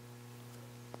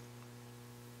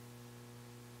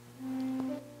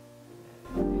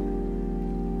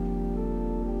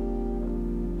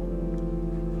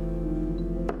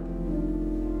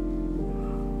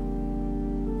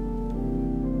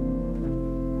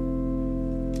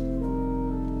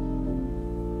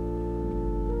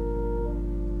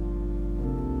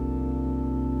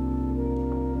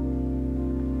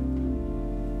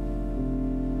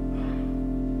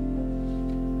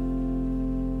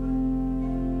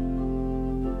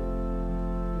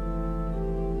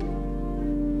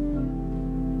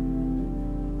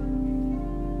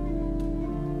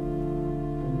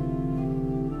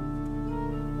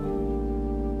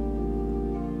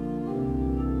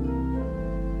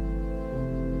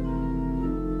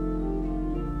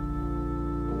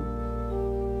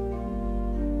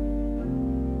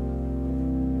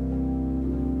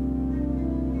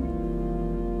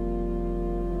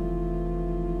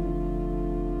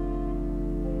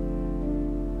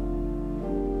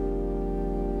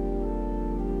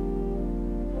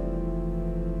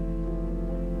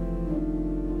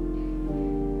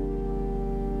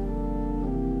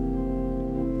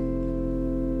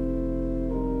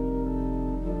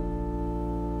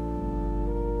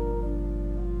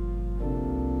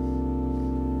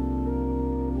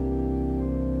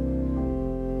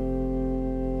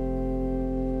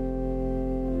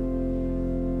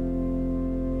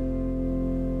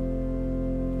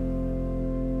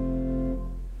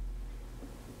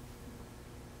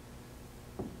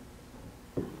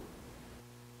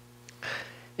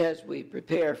 As we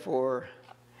prepare for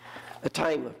a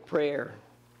time of prayer,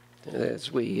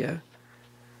 as we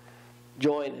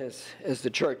join as the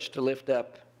church to lift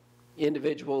up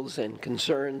individuals and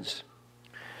concerns,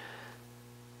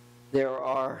 there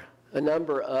are a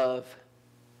number of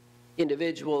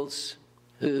individuals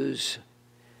whose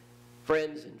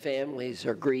friends and families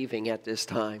are grieving at this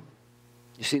time.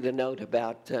 You see the note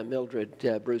about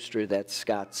Mildred Brewster, that's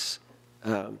Scott's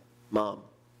mom,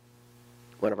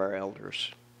 one of our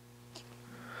elders.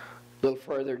 A little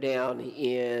further down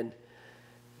in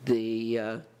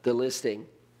the listing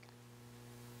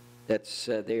that's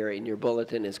there in your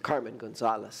bulletin is Carmen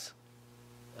Gonzalez,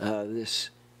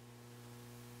 this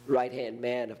right-hand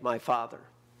man of my father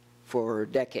for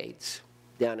decades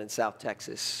down in South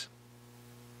Texas,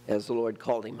 as the Lord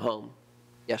called him home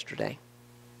yesterday.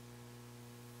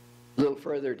 A little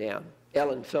further down,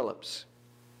 Ellen Phillips,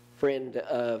 friend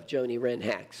of Joni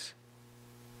Renhax,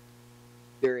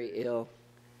 very ill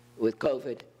with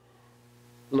COVID.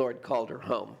 The Lord called her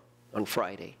home on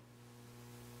Friday.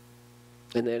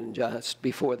 And then just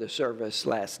before the service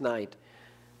last night,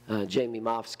 Jamie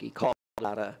Mofsky called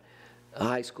out a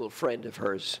high school friend of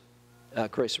hers,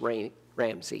 Chris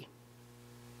Ramsey,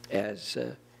 as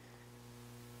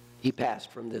he passed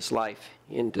from this life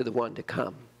into the one to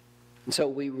come. And so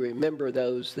we remember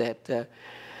those that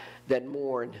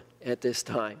mourn at this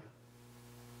time.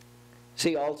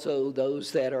 See also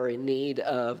those that are in need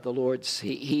of the Lord's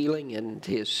healing and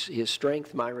his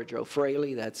strength. Myra Jo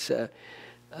Fraley, that's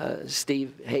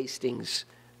Steve Hastings'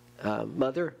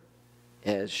 mother,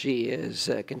 as she is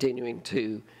continuing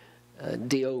to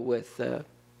deal with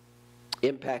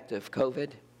impact of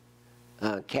COVID.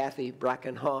 Kathy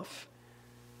Brackenhoff,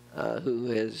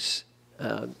 who is,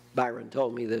 Byron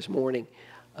told me this morning,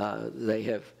 they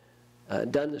have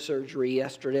done the surgery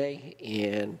yesterday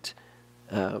and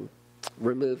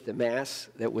removed the mass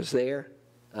that was there.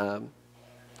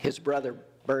 His brother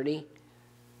Bernie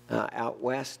out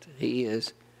west, he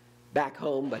is back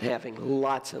home but having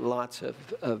lots and lots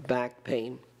of back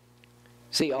pain.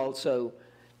 See also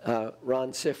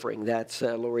Ron Siffring, that's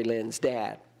Lori Lynn's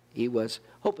dad. He was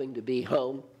hoping to be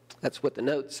home, that's what the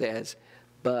note says,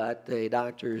 but the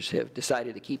doctors have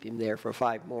decided to keep him there for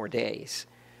 5 more days.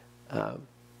 And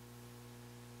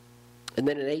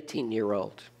then an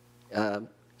 18-year-old,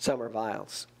 Summer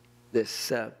Viles,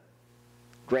 this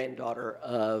granddaughter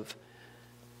of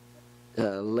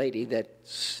a lady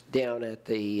that's down at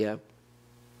the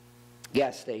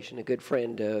gas station, a good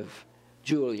friend of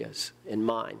Julia's and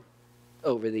mine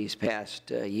over these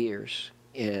past years,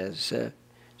 as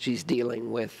she's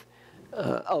dealing with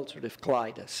ulcerative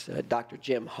colitis. Dr.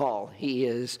 Jim Hall, he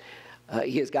has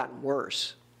gotten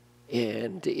worse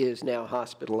and is now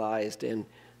hospitalized, and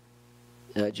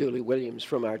Julie Williams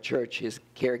from our church, his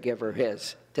caregiver,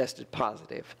 has tested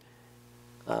positive.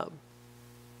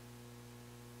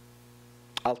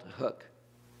 Alta Hook,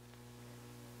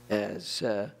 as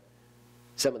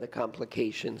some of the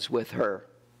complications with her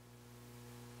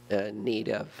need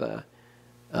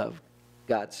of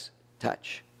God's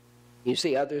touch. You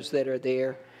see others that are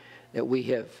there that we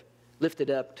have lifted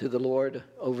up to the Lord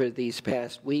over these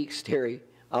past weeks, Terry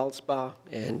Alsbaugh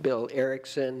and Bill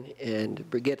Erickson and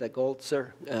Brigitte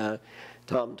Goltzer.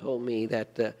 Tom told me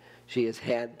that she has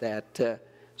had that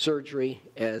surgery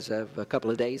as of a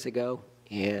couple of days ago,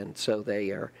 and so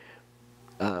they are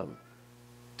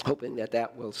hoping that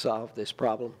that will solve this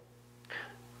problem.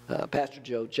 Pastor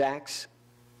Joe Jacks,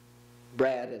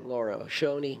 Brad and Laura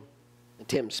Oshoni,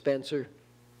 Tim Spencer,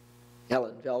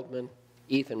 Helen Veldman,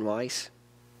 Ethan Weiss.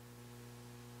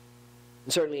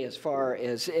 And certainly as far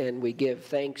as, and we give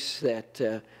thanks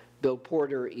that Bill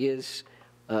Porter is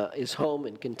home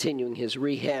and continuing his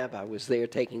rehab. I was there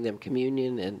taking them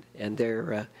communion, and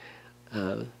they're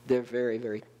very,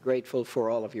 very grateful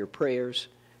for all of your prayers.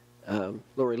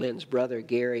 Lori Lynn's brother,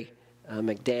 Gary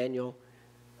McDaniel,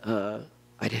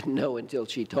 I didn't know until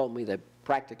she told me that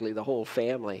practically the whole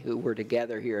family who were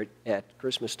together here at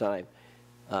Christmas time,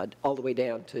 all the way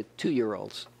down to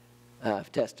 2-year-olds,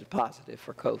 have tested positive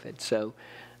for COVID. So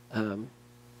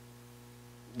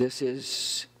this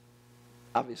is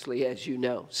obviously, as you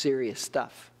know, serious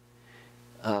stuff.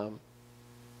 And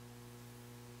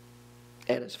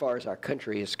as far as our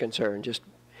country is concerned, just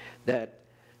that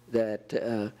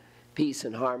peace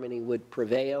and harmony would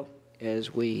prevail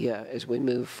as we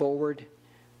move forward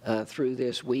through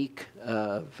this week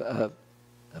of a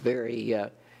very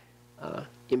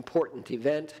important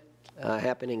event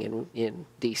happening in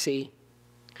D.C.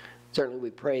 Certainly, we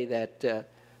pray that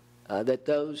that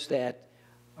those that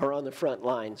are on the front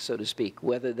lines, so to speak,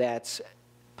 whether that's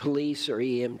police or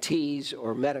EMTs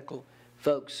or medical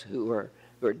folks who are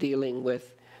dealing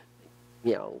with,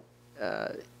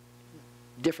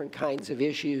 different kinds of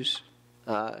issues,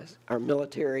 our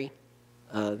military,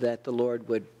 that the Lord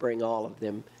would bring all of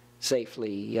them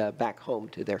safely back home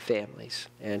to their families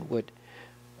and would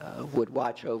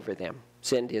watch over them,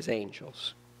 send His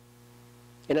angels.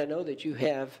 And I know that you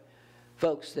have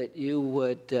folks that you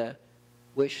would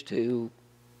wish to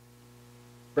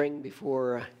bring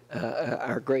before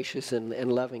our gracious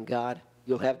and loving God.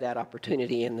 You'll have that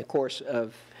opportunity in the course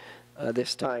of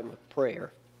this time of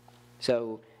prayer.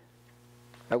 So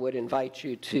I would invite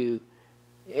you to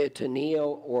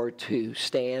kneel or to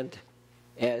stand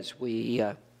as we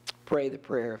pray the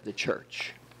prayer of the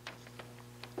church.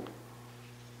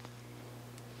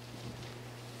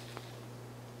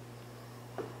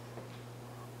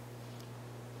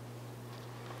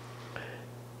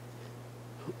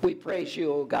 We praise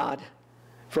you, O God,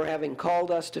 for having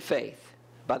called us to faith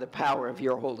by the power of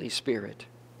your Holy Spirit.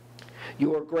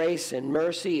 Your grace and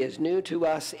mercy is new to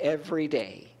us every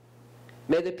day.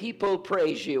 May the people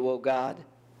praise you, O God.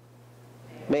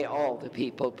 May all the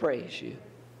people praise you.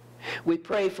 We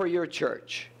pray for your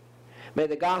church. May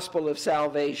the gospel of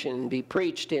salvation be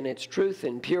preached in its truth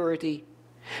and purity.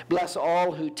 Bless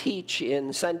all who teach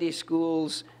in Sunday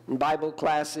schools and Bible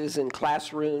classes and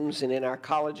classrooms and in our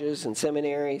colleges and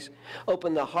seminaries.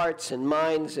 Open the hearts and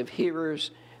minds of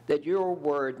hearers that your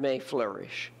word may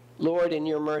flourish. Lord, in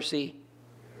your mercy,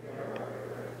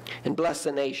 and bless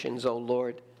the nations, O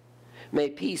Lord. May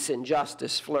peace and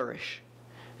justice flourish,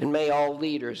 and may all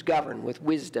leaders govern with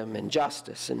wisdom and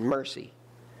justice and mercy.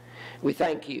 We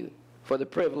thank you for the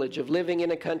privilege of living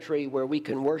in a country where we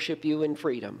can worship you in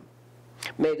freedom.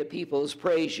 May the peoples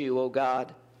praise you, O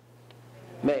God.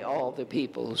 May all the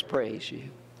peoples praise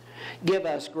you. Give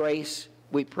us grace,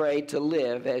 we pray, to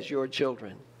live as your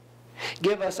children.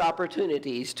 Give us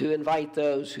opportunities to invite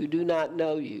those who do not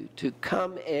know you to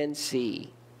come and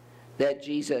see that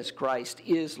Jesus Christ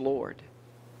is Lord.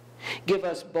 Give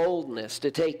us boldness to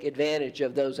take advantage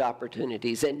of those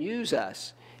opportunities and use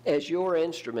us as your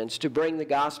instruments to bring the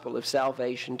gospel of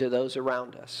salvation to those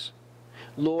around us.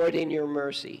 Lord, in your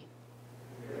mercy,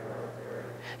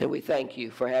 and we thank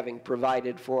you for having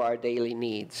provided for our daily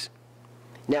needs.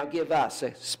 Now give us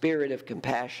a spirit of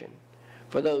compassion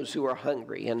for those who are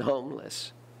hungry and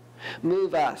homeless.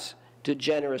 Move us to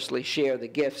generously share the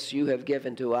gifts you have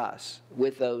given to us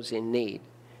with those in need,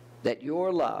 that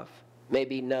your love may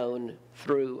be known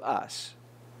through us.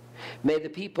 May the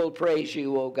people praise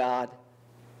you, O God.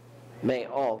 May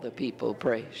all the people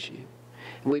praise you.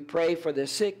 And we pray for the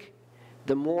sick,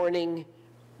 the mourning,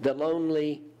 the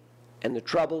lonely, and the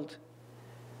troubled.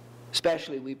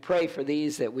 Especially we pray for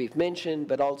these that we've mentioned,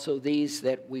 but also these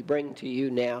that we bring to you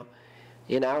now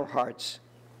in our hearts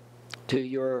to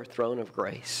your throne of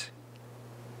grace.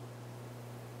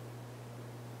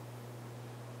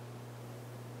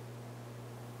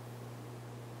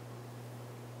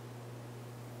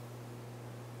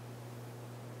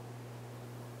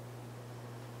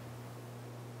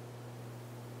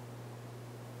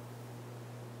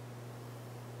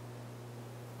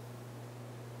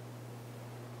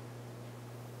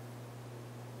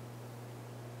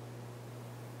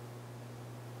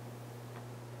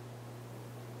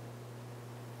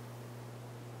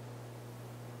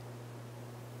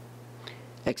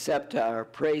 accept our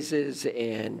praises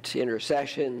and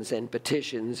intercessions and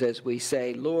petitions as we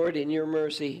say, Lord, in your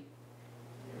mercy,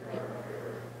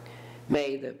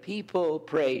 may the people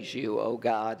praise you, O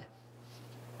God.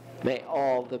 May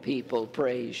all the people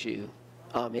praise you.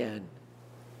 Amen.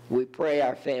 We pray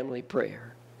our family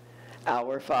prayer.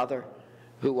 Our Father,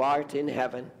 who art in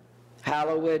heaven,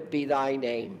 hallowed be thy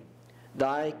name.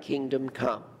 Thy kingdom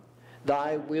come.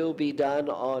 Thy will be done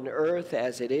on earth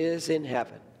as it is in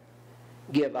heaven.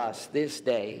 Give us this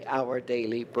day our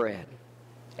daily bread,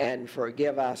 and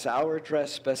forgive us our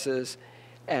trespasses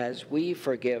as we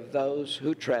forgive those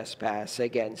who trespass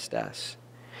against us.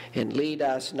 And lead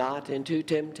us not into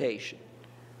temptation,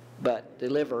 but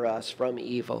deliver us from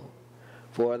evil.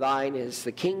 For thine is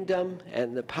the kingdom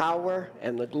and the power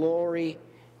and the glory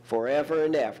forever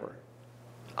and ever.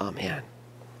 Amen.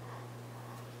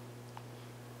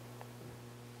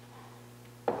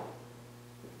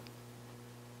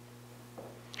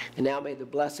 And now may the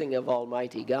blessing of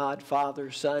Almighty God, Father,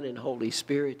 Son, and Holy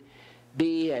Spirit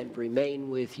be and remain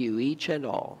with you each and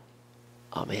all.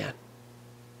 Amen.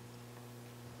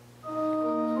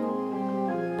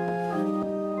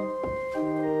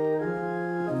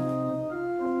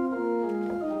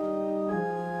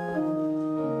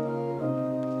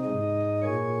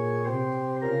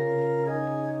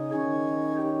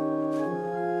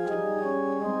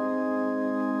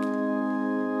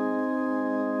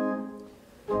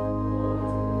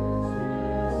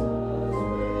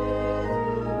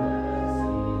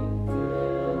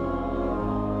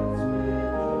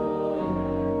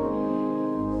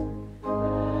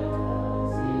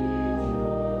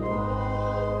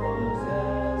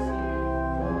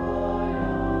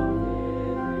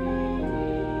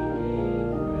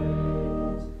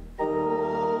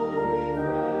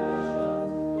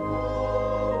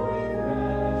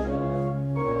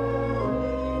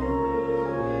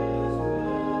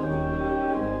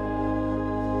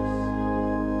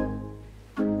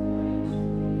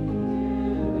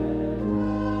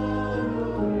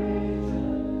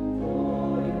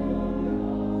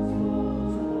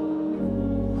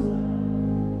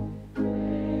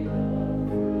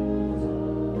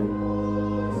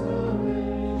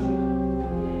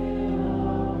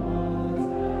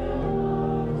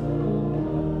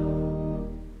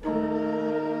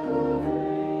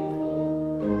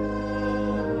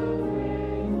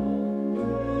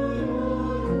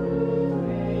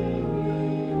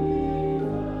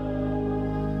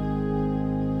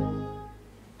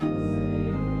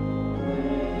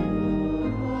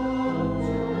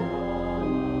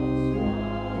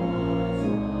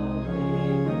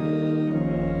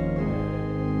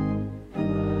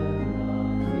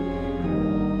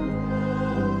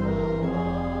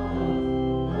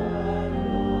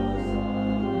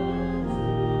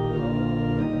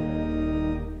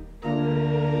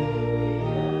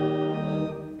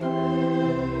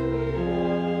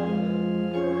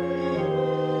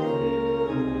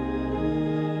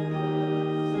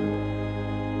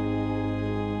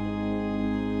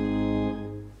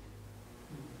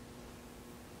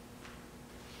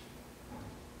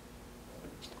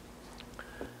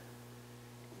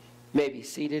 May be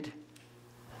seated.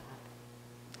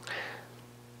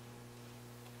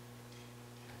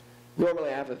 Normally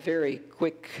I have a very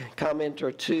quick comment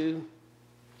or two,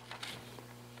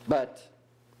 but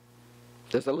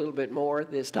there's a little bit more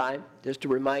this time, just to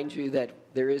remind you that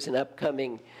there is an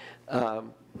upcoming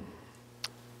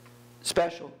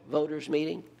special voters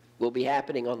meeting. Will be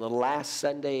happening on the last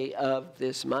Sunday of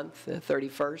this month, the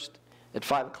 31st, at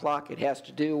 5 o'clock. It has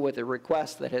to do with a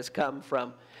request that has come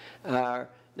from our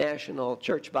national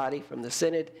church body, from the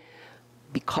Synod.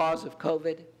 Because of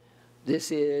COVID,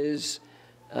 this is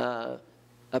a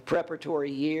preparatory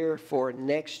year for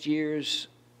next year's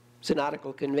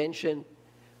synodical convention,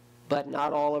 but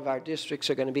not all of our districts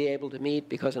are going to be able to meet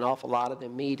because an awful lot of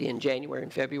them meet in January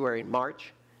and February and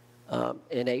March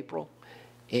and April,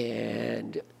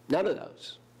 and none of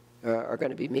those are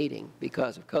going to be meeting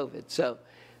because of COVID. So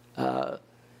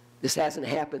this hasn't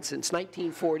happened since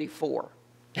 1944,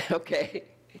 okay?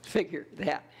 Figure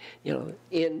that,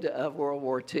 end of World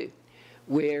War II,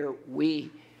 where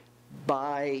we,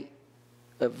 by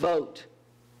a vote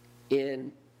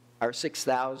in our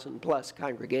 6,000 plus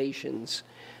congregations,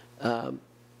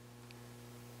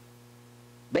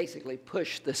 basically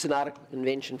pushed the synodical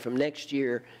convention from next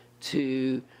year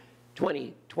to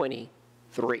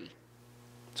 2023,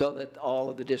 so that all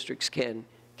of the districts can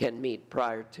meet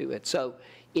prior to it. So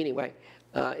anyway,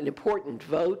 an important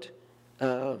vote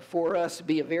for us. To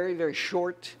be a very, very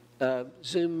short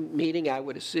Zoom meeting. I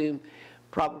would assume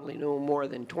probably no more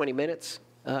than 20 minutes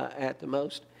at the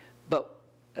most, but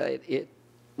it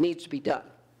needs to be done.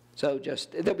 So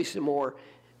there'll be some more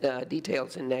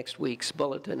details in next week's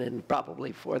bulletin and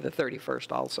probably for the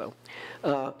 31st also.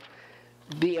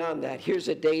 Beyond that, here's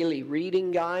a daily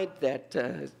reading guide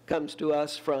that comes to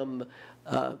us from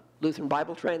Lutheran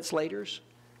Bible translators.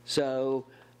 So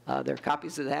there are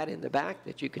copies of that in the back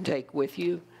that you can take with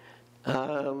you.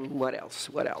 What else?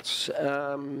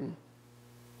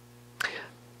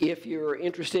 If you're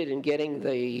interested in getting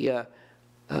the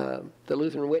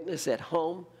Lutheran Witness at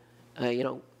home,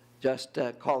 just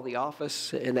call the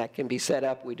office, and that can be set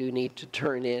up. We do need to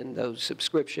turn in those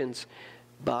subscriptions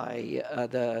by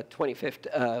the 25th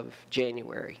of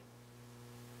January.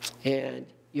 And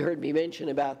you heard me mention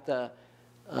about the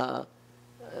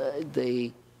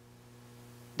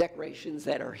decorations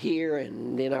that are here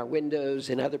and in our windows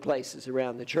and other places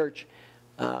around the church.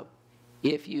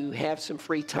 If you have some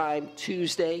free time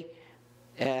Tuesday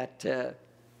at,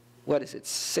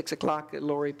 6 o'clock that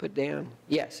Lori put down?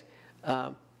 Yes.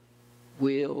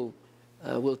 We'll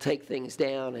take things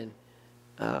down and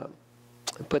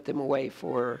put them away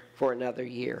for another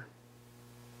year.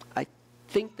 I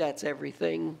think that's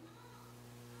everything.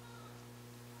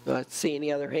 Let's see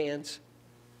any other hands.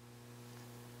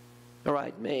 All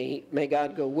right, may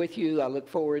God go with you. I look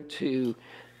forward to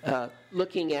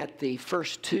looking at the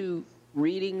first two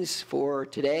readings for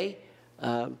today,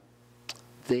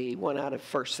 the one out of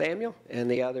 1 Samuel and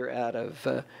the other out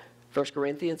of 1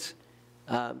 Corinthians.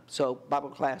 So Bible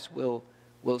class will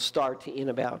start in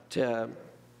about 10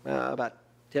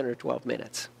 or 12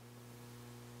 minutes.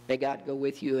 May God go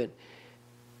with you, and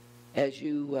as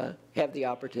you have the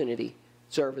opportunity,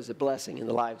 serve as a blessing in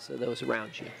the lives of those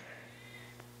around you.